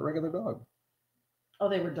regular dog. Oh,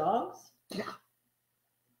 they were dogs? Yeah.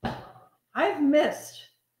 I've missed.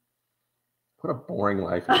 What a boring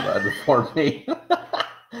life you led before me.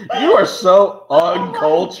 You are so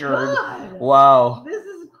uncultured. Oh wow. This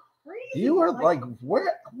is crazy. You are like what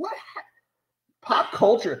pop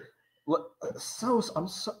culture.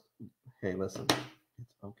 Hey, listen.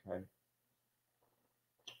 It's okay.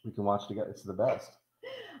 We can watch together. It's the best.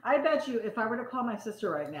 I bet you if I were to call my sister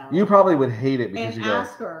right now. You probably would hate it because and you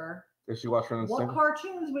ask her if she watched Ren and what Stimpy.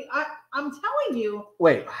 cartoons I'm telling you.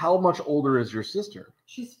 Wait, how much older is your sister?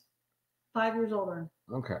 She's 5 years older.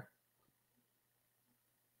 Okay.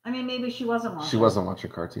 I mean, maybe she wasn't watching. She wasn't watching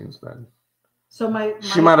cartoons then. So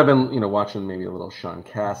she might have been, watching maybe a little Sean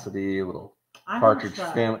Cassidy, a little Partridge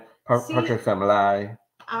Family.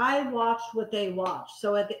 I watched what they watched.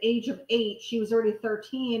 So at the age of 8, she was already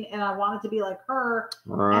 13, and I wanted to be like her.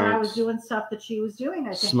 Right. And I was doing stuff that she was doing.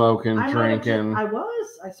 I think smoking, drinking. I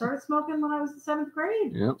started smoking when I was in 7th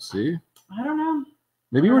grade. Yep. See. I don't know.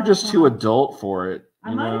 Maybe you were just too adult for it.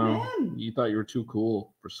 I might have been. You thought you were too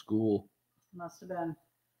cool for school. Must have been.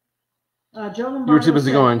 Joe Lombardo. You were too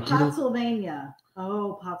busy going. Pennsylvania.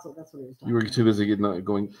 Oh, Pottsville. That's what he was talking. You were too busy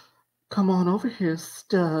going. Come on over here,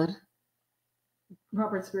 stud.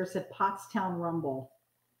 Robert Spears said Pottstown Rumble.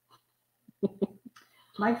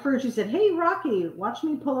 Mike Ferrucci said, hey, Rocky, watch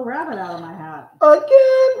me pull a rabbit out of my hat.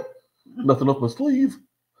 Again. Nothing up my sleeve.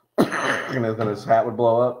 And then his hat would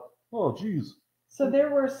blow up. Oh, geez. So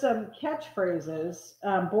there were some catchphrases.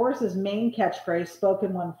 Boris's main catchphrase,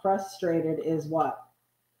 spoken when frustrated, is what?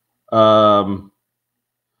 Go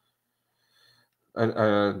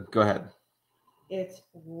ahead. It's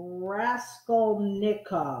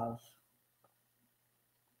Raskolnikov.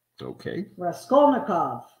 Okay.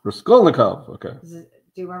 Raskolnikov. Okay. Do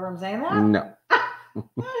you remember him saying that? No.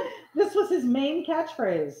 This was his main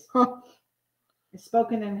catchphrase. Huh. It's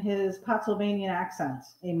spoken in his Pennsylvania accent,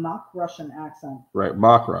 a mock Russian accent. Right,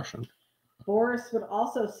 mock Russian. Boris would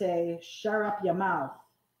also say, shut up your mouth,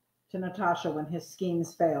 to Natasha when his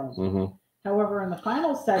schemes failed. Mm-hmm. However, in the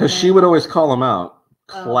final segment... Because she would always call him out.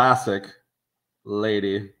 Classic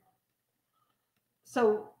lady.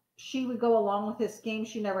 So she would go along with his scheme.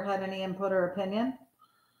 She never had any input or opinion?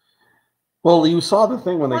 Well, you saw the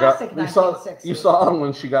thing when Classic you saw him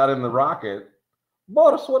when she got in the rocket.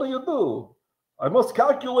 Boris, what do? I must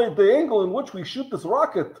calculate the angle in which we shoot this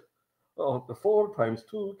rocket. oh, the 4 times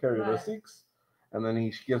 2 carry the Right. 6. And then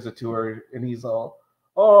he gives it to her, and he's all,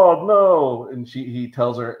 oh no. And she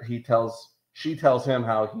tells him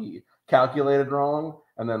how he calculated wrong,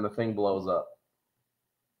 and then the thing blows up.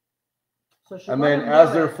 So she And let then him as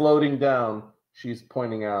do they're it. floating down, she's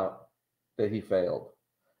pointing out that he failed.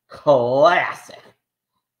 Classic.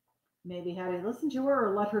 Maybe had he listened to her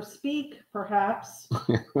or let her speak, perhaps.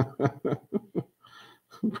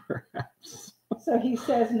 Perhaps. So he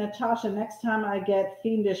says, Natasha, next time I get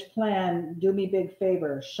fiendish plan, do me big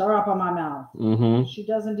favor. Shut up on my mouth. Mm-hmm. She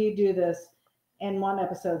does indeed do this in one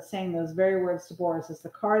episode, saying those very words to Boris as the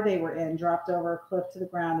car they were in dropped over a cliff to the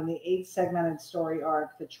ground in the 8-segmented story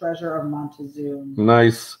arc, The Treasure of Montezuma.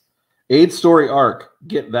 Nice. 8-story arc.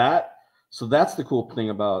 Get that? So that's the cool thing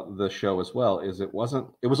about the show as well, is it was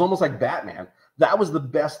almost like Batman. That was the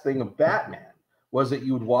best thing of Batman, was that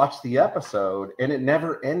you would watch the episode and it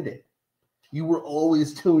never ended. You were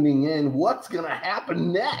always tuning in. What's going to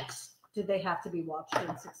happen next? Did they have to be watched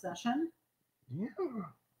in succession? Yeah.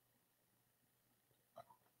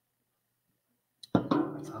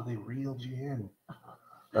 That's how they reeled you in.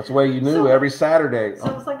 That's the way you knew every Saturday.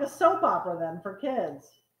 So it's like a soap opera then for kids.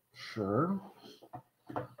 Sure.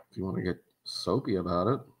 If you want to get soapy about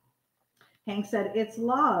it. Hank said, it's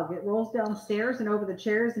log. It rolls downstairs and over the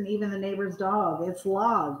chairs and even the neighbor's dog. It's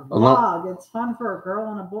log. Log. It's fun for a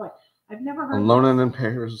girl and a boy. I've never heard Alone this. and in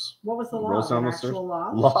pairs. What was the log? Rolls down An the stairs. actual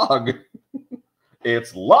log? Log.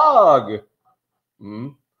 It's log.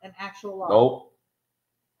 An actual log. Nope.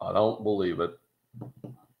 I don't believe it.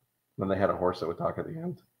 Then they had a horse that would talk at the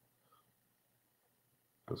end.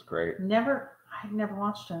 It was great. I've never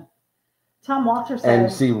watched it. Tom Walter said.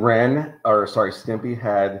 And see, Stimpy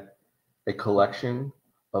had a collection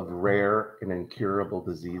of rare and incurable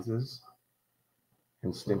diseases.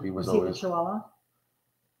 And Stimpy was he the always. Chihuahua?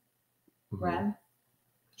 Mhm. Ren?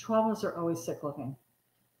 Chihuahuas are always sick looking.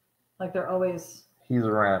 Like they're always. He's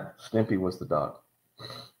a rat. Stimpy was the dog.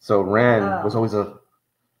 So Ren was always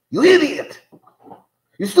you idiot!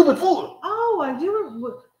 You stupid fool! Oh, I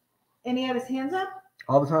do. And he had his hands up?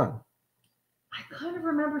 All the time. I kind of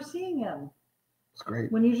remember seeing him. It's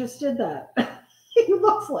great. When you just did that. He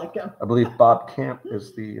looks like him. I believe Bob Camp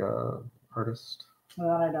is the artist. Well,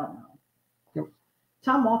 I don't know. Yep.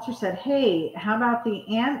 Tom Walter said, hey, how about the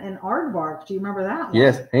ant and aardvark? Do you remember that one?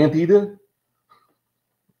 Yes, anteater.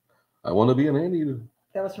 I want to be an anteater.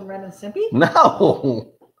 That was from Ren and Stimpy?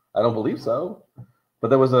 No, I don't believe so. But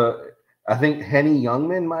there was I think Henny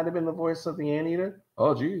Youngman might have been the voice of the anteater.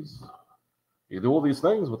 Oh, geez. You do all these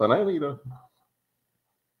things with an anteater.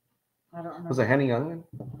 I don't remember. Was it Henny Youngman?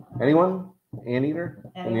 Anyone? Anteater?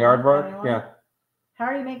 In the Anyone? aardvark? Anyone? Yeah. How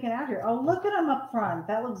are you making out here? Oh, look at him up front.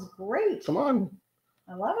 That looks great. Come on.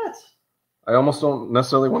 I love it. I almost don't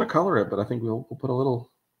necessarily want to color it, but I think we'll put a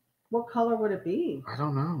little. What color would it be? I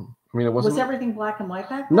don't know. I mean, it wasn't. Was everything black and white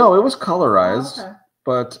back then? No, it was colorized. Oh, okay.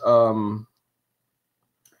 But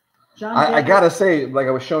John I gotta say, like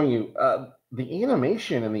I was showing you, the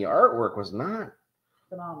animation and the artwork was not.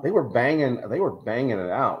 Phenomenal. They were banging it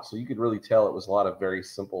out. So you could really tell it was a lot of very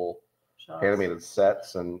simple Shots. animated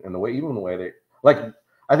sets and the way they like.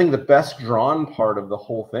 I think the best drawn part of the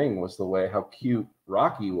whole thing was the way how cute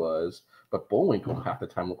Rocky was, but Bullwinkle half the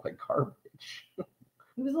time looked like garbage.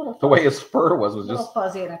 He was a little fuzzy. The way his fur was a little just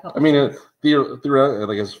fuzzy in a couple. I mean, theoretically,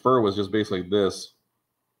 like his fur was just basically this.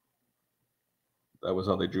 That was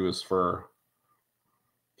how they drew his fur.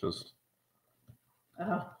 Just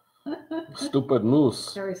stupid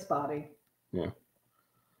moose. Very spotty. Yeah.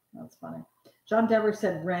 That's funny. John Dever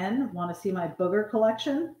said, Ren, want to see my booger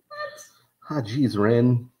collection? What? Ah, geez,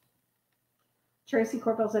 Ren. Tracy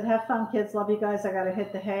Corporal said, have fun, kids. Love you guys. I got to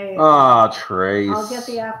hit the hay. Ah, Trace. I'll get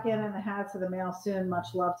the Afghan and the hats of the mail soon.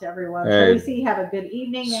 Much love to everyone. Hey. Tracy, have a good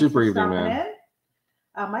evening. Thanks Super for evening, stopping man.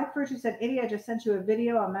 in. Mike Frucci said, Itty, I just sent you a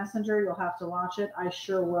video on Messenger. You'll have to watch it. I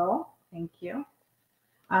sure will. Thank you.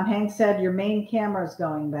 Hank said, your main camera's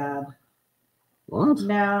going bad. What?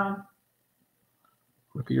 No.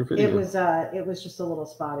 Look at your video. It was just a little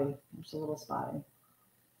spotty. Just a little spotty.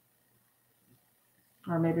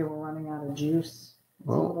 Or maybe we're running out of juice. It's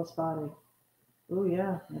a little spotty. Oh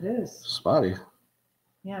yeah, it is. Spotty.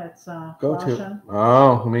 Yeah, it's Go flashing. to.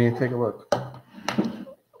 Oh, let me take a look.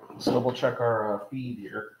 Let's double check our feed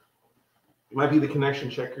here. It might be the connection.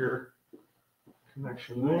 Check your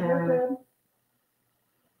connection Yeah, there. we're good.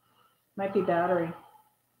 Might be battery.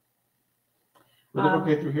 We look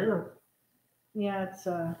okay through here. Yeah, it's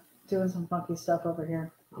doing some funky stuff over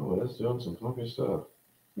here. Oh, it is doing some funky stuff.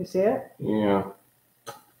 You see it? Yeah.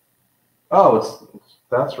 Oh,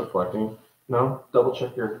 that's reflecting. No, double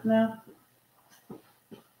check your. No.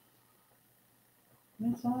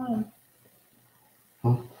 It's on.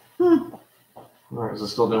 All right, is it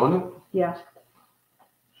still doing it? Yeah.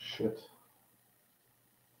 Shit.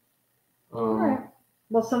 All right.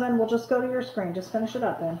 Well, so then we'll just go to your screen. Just finish it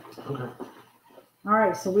up then. Okay. All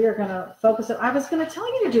right. So we are going to focus it. I was going to tell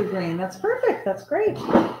you to do green. That's perfect. That's great.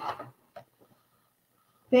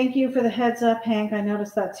 Thank you for the heads up, Hank. I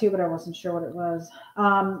noticed that too, but I wasn't sure what it was.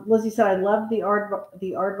 Lizzie said, I love the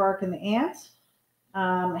aardvark and the ants.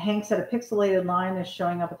 Hank said a pixelated line is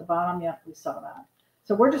showing up at the bottom. Yep, we saw that.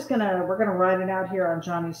 So we're gonna write it out here on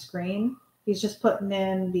Johnny's screen. He's just putting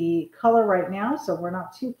in the color right now, so we're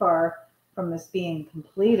not too far from this being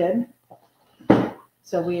completed.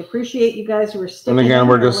 So we appreciate you guys who are sticking. And again,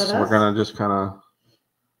 we're gonna just kind of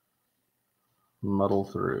muddle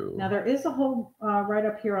through. Now there is a whole right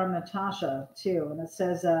up here on Natasha too, and it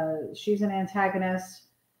says she's an antagonist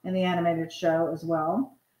in the animated show as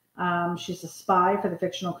well. She's a spy for the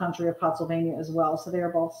fictional country of Pennsylvania as well, so they are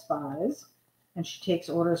both spies, and she takes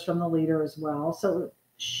orders from the leader as well. So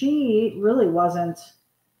she really wasn't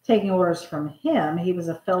taking orders from him; he was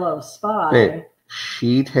a fellow spy. Hey,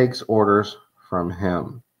 she takes orders from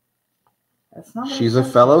him. That's not. She's a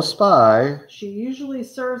fellow spy. She usually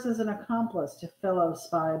serves as an accomplice to fellow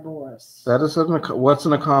spy Boris. That is what's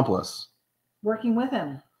an accomplice? Working with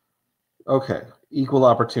him. Okay, equal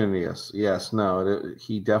opportunity. Yes. No.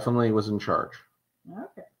 He definitely was in charge.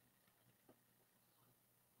 Okay.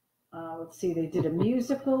 Let's see. They did a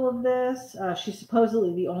musical of this. She's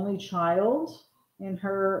supposedly the only child in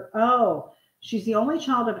her. Oh, she's the only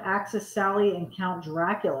child of Axis Sally and Count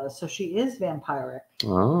Dracula, so she is vampiric.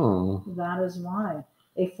 Oh. That is why.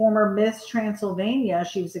 A former Miss Transylvania,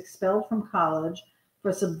 she was expelled from college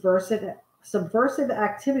for subversive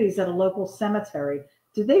activities at a local cemetery.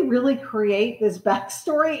 Did they really create this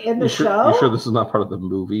backstory in the show? You sure this is not part of the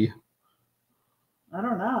movie? I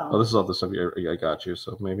don't know. Oh, this is all the stuff I got you,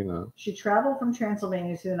 so maybe not. She traveled from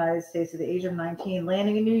Transylvania to the United States at the age of 19,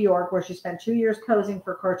 landing in New York, where she spent 2 years posing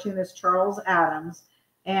for cartoonist Charles Addams,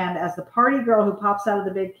 and as the party girl who pops out of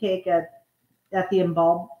the big cake at the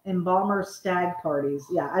embalmer stag parties.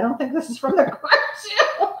 Yeah, I don't think this is from the cartoon.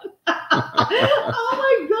 Oh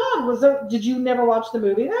my God! Did you never watch the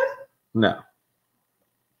movie then? No.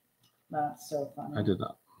 That's so funny. I did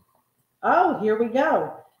not. Oh, here we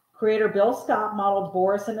go. Creator Bill Scott modeled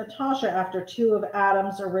Boris and Natasha after two of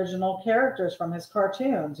Adams' original characters from his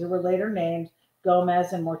cartoons, who were later named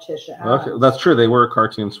Gomez and Morticia Addams. Okay, that's true. They were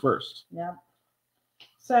cartoons first. Yeah.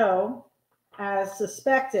 So, as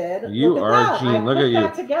suspected, you are a genius. Look at you. I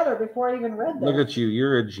put that together before I even read this. Look at you.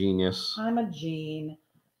 You're a genius. I'm a gene.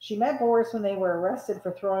 She met Boris when they were arrested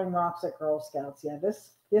for throwing rocks at Girl Scouts. Yeah,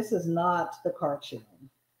 this is not the cartoon.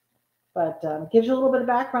 But gives you a little bit of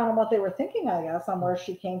background on what they were thinking, I guess, on where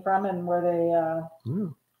she came from and where they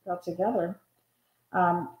got together.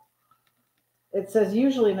 It says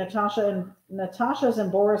usually Natasha's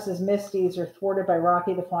and Boris's misdeeds are thwarted by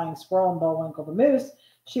Rocky the Flying Squirrel and Bullwinkle the Moose.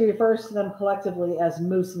 She refers to them collectively as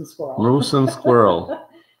Moose and Squirrel. Moose and Squirrel.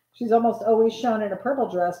 She's almost always shown in a purple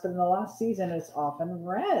dress, but in the last season it's often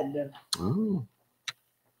red. Oh.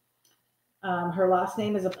 Her last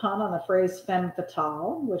name is a pun on the phrase femme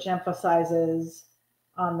fatale, which emphasizes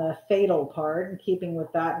on the fatal part. In keeping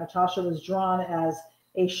with that, Natasha was drawn as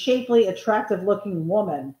a shapely, attractive-looking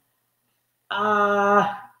woman.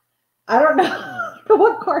 I don't know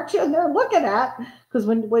what cartoon they're looking at, because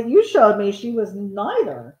what you showed me, she was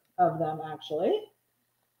neither of them, actually.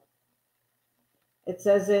 It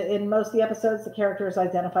says in most of the episodes, the character is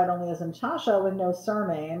identified only as Natasha with no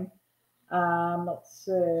surname. Let's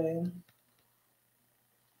see.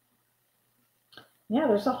 Yeah,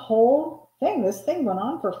 there's a whole thing. This thing went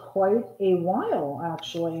on for quite a while,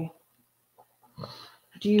 actually.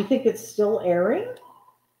 Do you think it's still airing?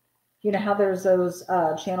 You know how there's those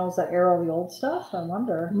channels that air all the old stuff? I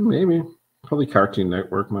wonder. Maybe. Probably Cartoon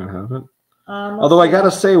Network might have it. Although I got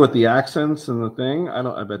to say, with the accents and the thing,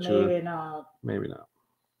 I bet you. Maybe not. Maybe not.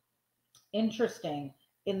 Interesting.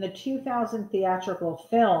 In the 2000 theatrical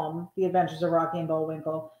film, The Adventures of Rocky and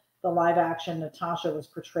Bullwinkle, the live-action Natasha was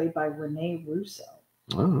portrayed by Renee Russo.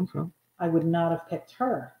 Oh, okay. I would not have picked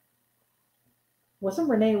her. Wasn't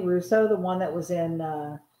Renee Russo the one that was in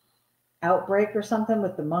Outbreak or something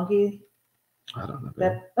with the monkey? I don't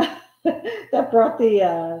know. That brought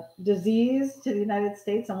the disease to the United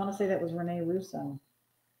States. I want to say that was Renee Russo.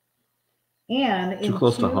 And too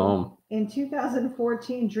close to home. In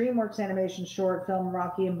 2014, DreamWorks animation short film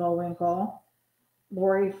Rocky and Bullwinkle,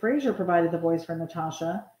 Lori Frazier provided the voice for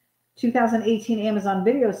Natasha. 2018 Amazon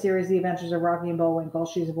video series The Adventures of Rocky and Bullwinkle,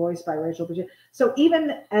 she's voiced by Rachel Bridget. So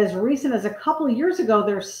even as recent as a couple of years ago,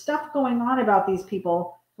 there's stuff going on about these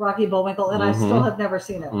people, Rocky and Bullwinkle, and I still have never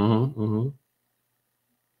seen it.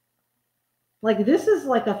 Like this is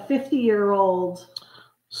like a 50-year-old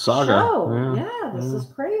saga. show. Yeah, this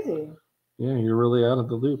is crazy. Yeah, you're really out of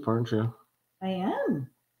the loop, aren't you? I am.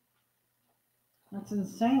 That's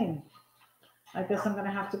insane. I guess I'm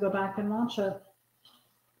gonna have to go back and watch it.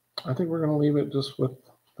 I think we're gonna leave it just with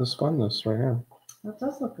this funness right here. That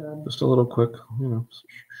does look good. Just a little quick, you know.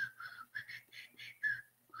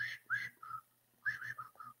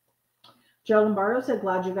 Joe Lombardo said,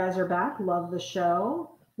 glad you guys are back. Love the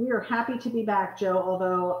show. We are happy to be back, Joe,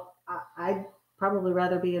 although I'd probably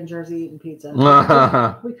rather be in Jersey eating pizza.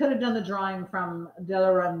 We could have done the drawing from De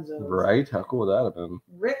Lorenzo's. Right? How cool would that have been?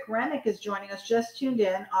 Rick Renick is joining us. Just tuned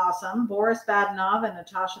in. Awesome. Boris Badnov and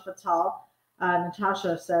Natasha Patel.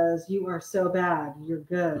 Natasha says, you are so bad. You're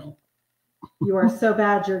good. You are so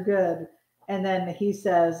bad. You're good. And then he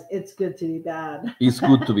says, it's good to be bad. It's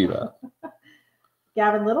good to be bad.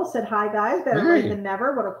 Gavin Little said, hi, guys. Better late than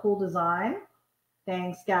never. What a cool design.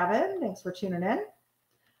 Thanks, Gavin. Thanks for tuning in.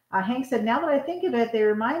 Hank said, now that I think of it, they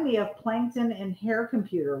remind me of Plankton and Hair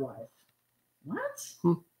Computer Life.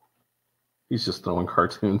 What? He's just throwing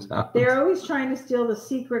cartoons out. They're always trying to steal the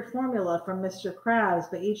secret formula from Mr. Krabs,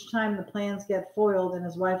 but each time the plans get foiled and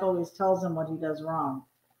his wife always tells him what he does wrong.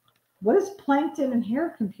 What is Plankton and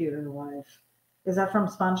Hair Computer Life? Is that from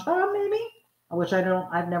SpongeBob, maybe? Which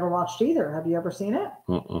I've never watched either. Have you ever seen it?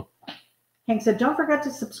 Hank said, don't forget to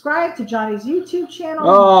subscribe to Johnny's YouTube channel.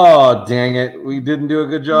 Oh, dang it. We didn't do a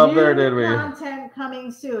good job there, did we? Content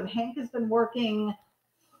coming soon. Hank has been working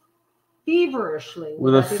feverishly.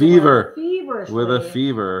 With a fever. Feverishly. With a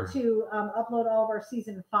fever. To upload all of our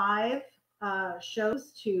season 5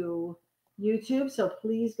 shows to YouTube. So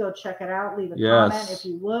please go check it out. Leave a comment if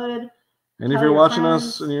you would. And if you're watching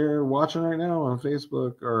us and you're watching right now on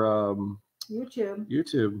Facebook or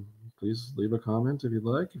YouTube, please leave a comment if you'd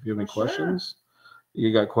like. If you have any questions,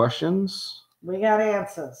 you got questions? We got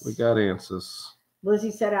answers. We got answers.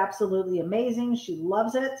 Lizzie said, absolutely amazing. She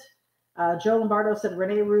loves it. Joe Lombardo said,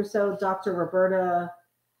 Renee Russo, Dr. Roberta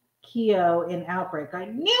Keogh in Outbreak. I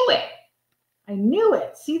knew it. I knew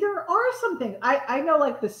it. See, there are some things. I know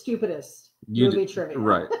like the stupidest movie trivia.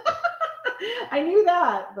 Right. I knew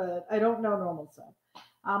that, but I don't know normal stuff.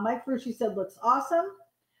 Mike Frucci said, looks awesome.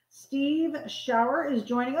 Steve Shower is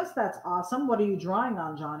joining us. That's awesome. What are you drawing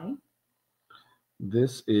on, Johnny?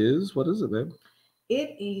 This is, what is it, babe?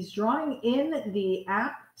 He's drawing in the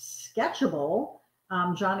app Sketchable.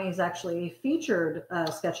 Johnny is actually a featured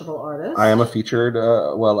Sketchable artist. I am a featured,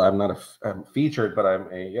 well, I'm not I'm featured, but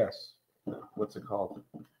I'm a, yes. What's it called?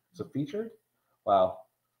 Is it featured? Wow.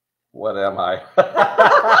 What am I?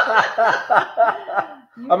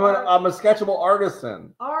 I'm a sketchable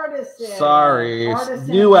artisan. Sorry,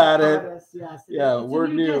 new at it. Yes, yeah, we're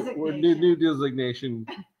new. We're new designation.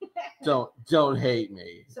 Don't hate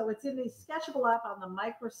me. So it's in the Sketchable app on the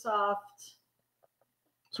Microsoft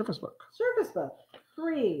Surface Book. Surface Book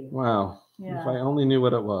 3. Wow. Yeah. If I only knew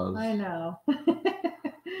what it was. I know.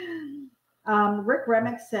 Rick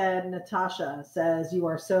Remick said, Natasha says, you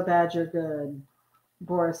are so bad, you're good.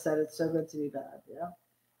 Boris said, it's so good to be bad. Yeah.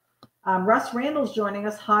 Russ Randall's joining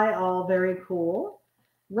us. Hi, all. Very cool.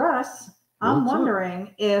 Russ, I'm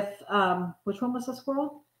wondering if, which one was the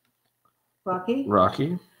squirrel? Rocky?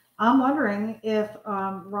 Rocky. I'm wondering if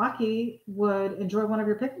Rocky would enjoy one of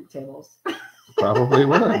your picnic tables. Probably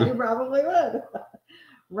would. He probably would.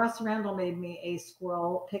 Russ Randall made me a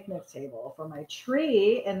squirrel picnic table for my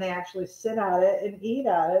tree, and they actually sit at it and eat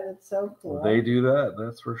at it. It's so cool. They do that,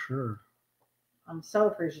 that's for sure. I'm so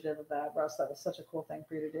appreciative of that, Russ. That was such a cool thing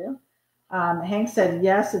for you to do. Hank said,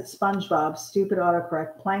 yes, it's SpongeBob. Stupid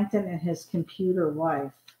autocorrect. Plankton and his computer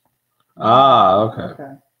wife.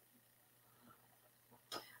 Okay.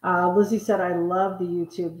 Lizzie said, I love the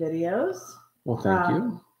YouTube videos. Well, thank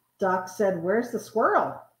you. Doc said, where's the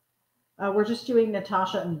squirrel? We're just doing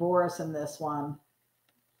Natasha and Boris in this one.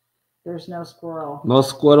 There's no squirrel. No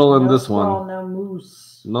squirrel in this squirrel, one. No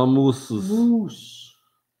moose. No mooses. Moose.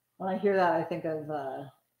 When I hear that, I think of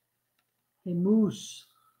a moose.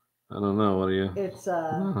 I don't know. What are you? It's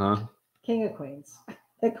King of Queens.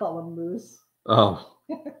 They call him Moose. Oh.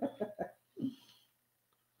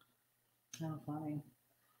 How funny.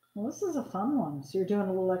 Well, this is a fun one. So you're doing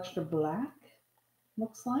a little extra black,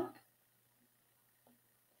 looks like.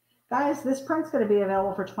 Guys, this print's going to be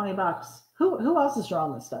available for $20. Who else is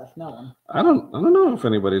drawing this stuff? No one. I don't know if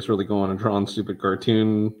anybody's really going and drawing stupid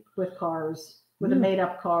cartoon with cars, with a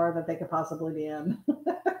made-up car that they could possibly be in.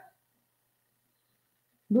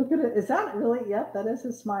 Look at it. Is that really? Yep, that is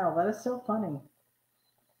his smile. That is so funny.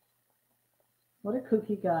 What a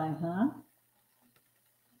kooky guy, huh?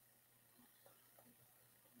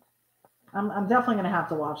 I'm definitely going to have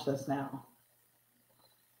to watch this now.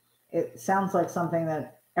 It sounds like something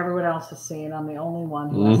that everyone else has seen. I'm the only one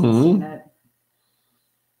who hasn't seen it.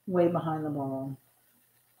 Way behind the ball.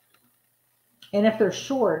 And if they're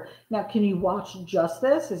short, now can you watch just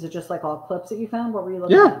this? Is it just like all clips that you found? What were you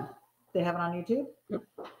looking at? They have it on YouTube? Yep.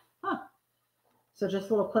 Huh. So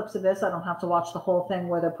just little clips of this. I don't have to watch the whole thing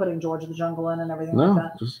where they're putting George of the Jungle in and everything like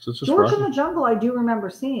that. Just George in the Jungle, I do remember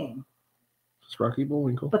seeing. It's Rocky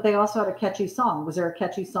Bullwinkle. But they also had a catchy song. Was there a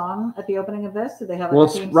catchy song at the opening of this? Did they have? Well,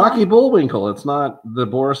 it's Rocky Bullwinkle. It's not the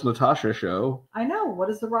Boris Natasha show. I know. What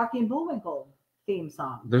is the Rocky and Bullwinkle theme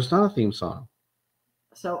song? There's not a theme song.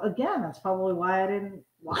 So again, that's probably why I didn't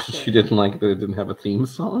watch it. You didn't like that it didn't have a theme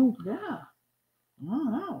song? Yeah. I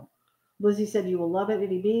don't know. Lizzie said you will love it,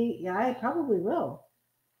 ity-B. Yeah, I probably will.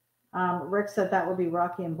 Rick said that would be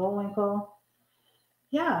Rocky and Bullwinkle.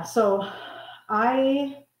 Yeah, so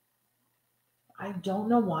I don't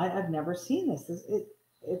know why I've never seen this.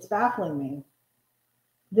 It's baffling me.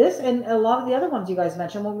 This and a lot of the other ones you guys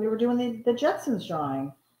mentioned when we were doing the Jetsons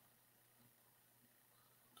drawing.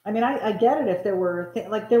 I mean, I get it if there were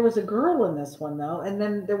like there was a girl in this one though, and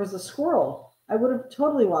then there was a squirrel. I would have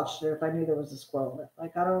totally watched it if I knew there was a squirrel.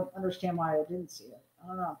 Like I don't understand why I didn't see it. I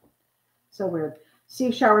don't know. So weird.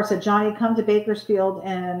 Steve Shower said, Johnny, come to Bakersfield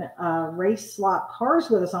and race slot cars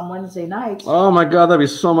with us on Wednesday nights. Oh my God, that'd be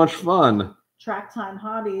so much fun. Track Time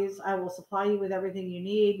Hobbies. I will supply you with everything you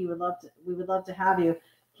need. We would love to have you.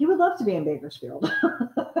 He would love to be in Bakersfield.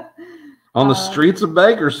 On the streets of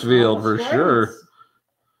Bakersfield, for sure.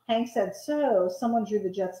 Hank said, so someone drew the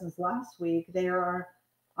Jetsons last week. They are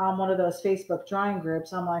on one of those Facebook drawing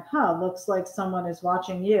groups. I'm like, looks like someone is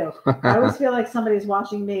watching you. I always feel like somebody's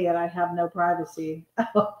watching me and I have no privacy.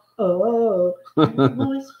 Oh.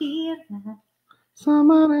 Always feel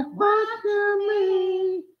somebody watching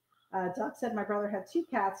me. Doc said my brother had 2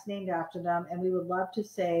 cats named after them, and we would love to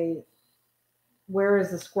say, where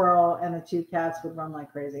is the squirrel? And the 2 cats would run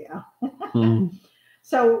like crazy.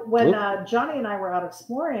 So when Johnny and I were out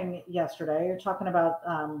exploring yesterday, you're talking about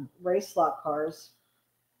race slot cars,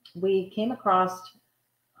 we came across,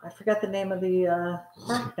 I forget the name of the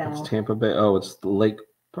park now. It's Tampa Bay. Oh, it's the Lake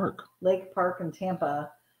Park. Lake Park in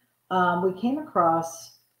Tampa. We came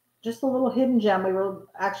across just a little hidden gem. We were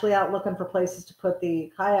actually out looking for places to put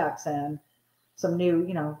the kayaks in, some new,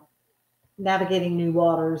 navigating new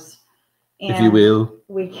waters. And if you will.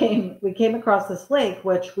 We came across this lake,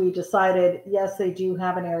 which we decided, yes, they do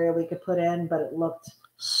have an area we could put in, but it looked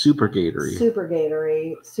super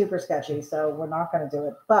gatory, super sketchy. So we're not going to do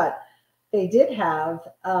it. But they did have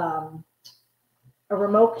a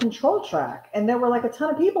remote control track, and there were like a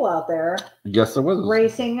ton of people out there. Yes, there was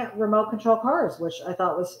racing remote control cars, which I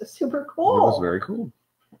thought was super cool. It was very cool.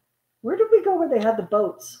 Where did we go? Where they had the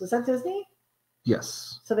boats? Was that Disney?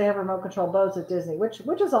 Yes. So they have remote control boats at Disney, which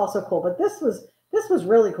is also cool. But this was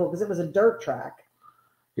really cool because it was a dirt track.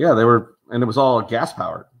 Yeah, they were, and it was all gas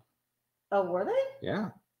powered. Oh, were they? Yeah.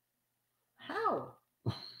 How?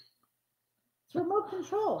 It's remote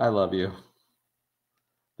control. I love you.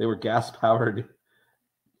 They were gas powered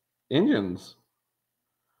engines.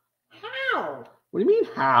 How? What do you mean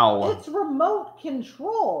how? It's remote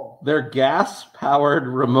control. They're gas powered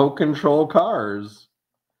remote control cars.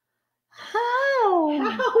 How?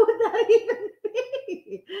 How would that even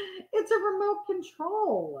be? It's a remote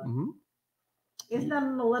control. Mm-hmm. Isn't that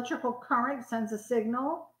an electrical current sends a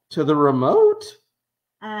signal? To the remote?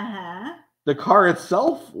 Uh-huh. The car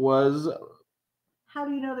itself was... How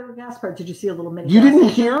do you know they were gas powered? Did you see a little mini You gas didn't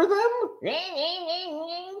station? hear them?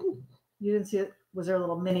 You didn't see it? Was there a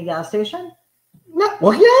little mini gas station? No.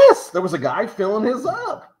 Well, yes. There was a guy filling his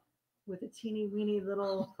up. With a teeny weeny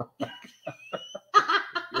little...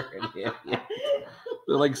 You're an idiot.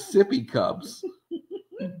 They're like sippy cups.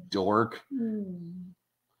 Dork.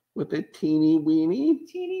 With a teeny weeny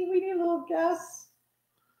little gas.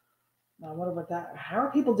 Now, what about that? How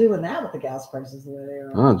are people doing that with the gas prices the way they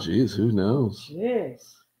are? Oh, geez. Who knows?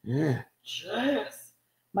 Jeez. Yeah. Jeez.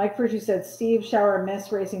 Mike Furgy said, Steve Shower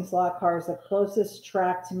missed racing slot cars. The closest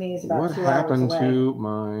track to me is about 2 hours away. What happened to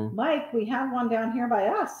my... Mike, we have one down here by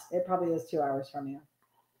us. It probably is 2 hours from you.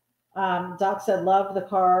 Doc said, love the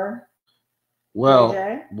car. Well,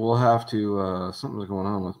 JJ? we'll have to... something's going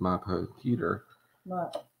on with my heater.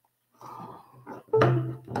 What?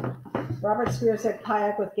 Robert Spear said,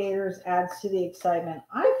 kayak with gators adds to the excitement.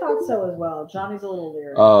 I thought so as well. Johnny's a little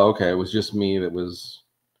weird. Oh, okay. It was just me that was...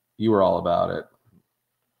 You were all about it.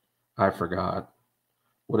 I forgot.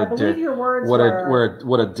 I believe your words were,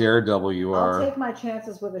 what a daredevil you are. I'll take my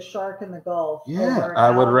chances with a shark in the Gulf. Yeah, I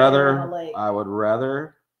would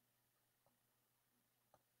rather.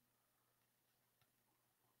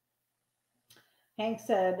 Hank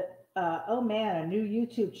said, oh man, a new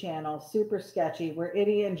YouTube channel, super sketchy, where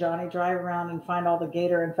Itty and Johnny drive around and find all the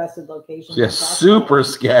gator infested locations. Yeah, super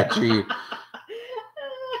sketchy.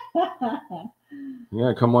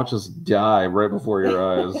 Yeah, come watch us die right before your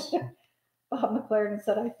eyes. Bob McLaren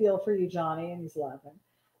said, I feel for you, Johnny, and he's laughing.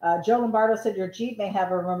 Joe Lombardo said, your Jeep may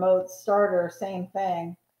have a remote starter. Same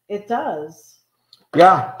thing. It does.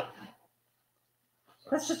 Yeah.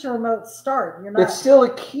 That's just a remote start. You're not. It's still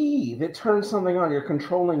a key that turns something on. You're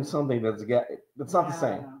controlling something that's not the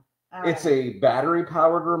same. It's a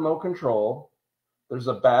battery-powered remote control. There's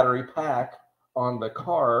a battery pack on the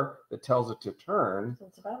car that tells it to turn. So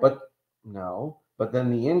it's a battery. But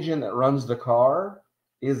then the engine that runs the car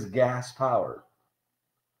is gas-powered.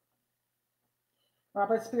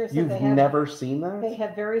 Robert Spears said you've never seen that? They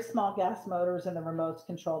have very small gas motors and the remotes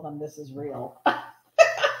control them. This is real.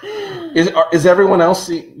 Is everyone else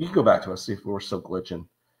see? You can go back to us, see if we're still glitching.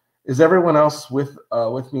 Is everyone else with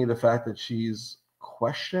me the fact that she's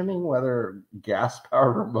questioning whether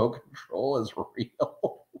gas-powered remote control is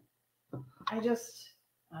real? I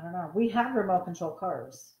don't know. We have remote control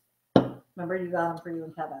cars. Remember, you got them for you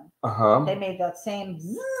and Kevin. They made that same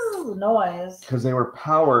noise because they were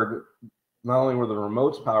powered. Not only were the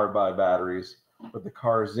remotes powered by batteries, but the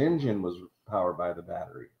car's engine was powered by the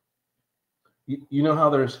battery. You know how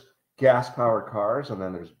there's gas-powered cars and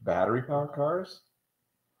then there's battery-powered cars?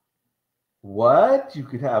 What? You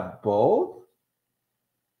could have both?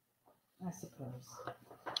 I suppose.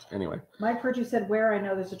 Anyway. Mike Purchase said, where I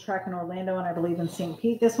know there's a track in Orlando and I believe in St.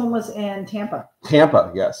 Pete. This one was in Tampa.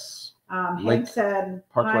 Tampa, yes. Hank said,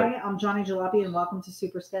 hi, I'm Johnny Jalopy and welcome to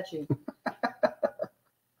Super Sketchy.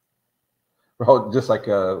 Oh, just like,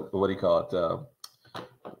 what do you call it?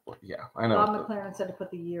 Yeah, I know. Bob McLaren said to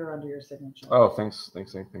put the year under your signature. Oh, thanks.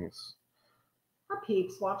 Our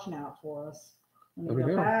peeps watching out for us. There we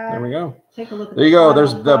go. There we go. Take a look at there you go.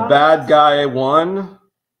 There's the bad guy one.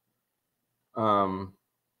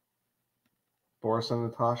 Boris and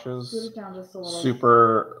Natasha's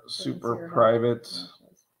super private.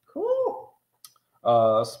 Cool.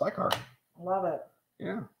 Spy car. Love it.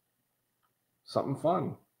 Yeah. Something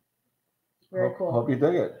fun. Very cool. Hope you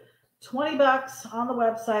dig it. $20 on the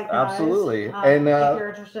website, guys. Absolutely. And if you're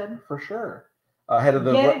interested. For sure. Get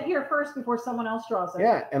it here first before someone else draws it.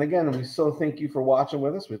 Yeah, and again, we so thank you for watching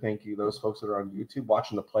with us. We thank you, those folks that are on YouTube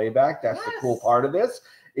watching the playback. That's the cool part of this,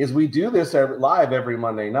 is we do this live every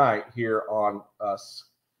Monday night here on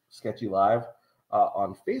Sketchy Live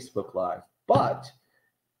on Facebook Live. But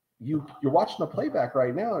you're watching the playback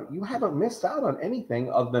right now. You haven't missed out on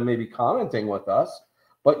anything other than maybe commenting with us.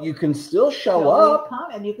 But you can still show up.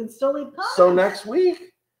 And you can still leave comments. So next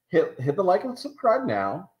week, hit the like and subscribe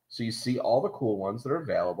now. So you see all the cool ones that are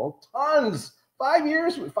available. Tons.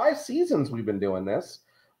 5 seasons we've been doing this.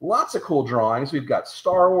 Lots of cool drawings. We've got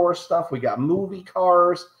Star Wars stuff. We got movie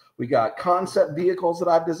cars. We got concept vehicles that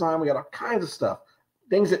I've designed. We got all kinds of stuff.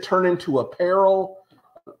 Things that turn into apparel.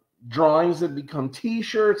 Drawings that become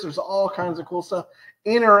t-shirts. There's all kinds of cool stuff.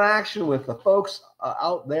 Interaction with the folks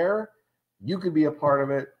out there. You could be a part of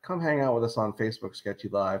it. Come hang out with us on Facebook, Sketchy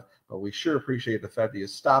Live. But we sure appreciate the fact that you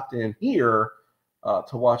stopped in here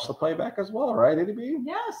to watch the playback as well, right, ity-B?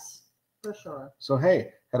 Yes, for sure. So,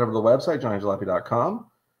 hey, head over to the website, johnnyjalopy.com.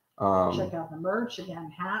 Check out the merch.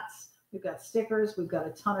 Again, hats. We've got stickers. We've got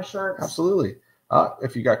a ton of shirts. Absolutely.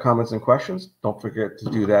 If you got comments and questions, don't forget to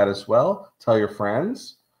do that as well. Tell your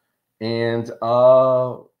friends. And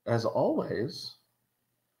as always,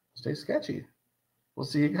 stay sketchy. We'll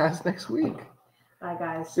see you guys next week. Bye,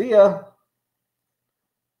 guys. See ya.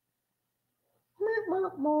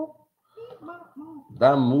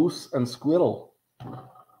 That moose and squirrel.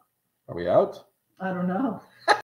 Are we out? I don't know.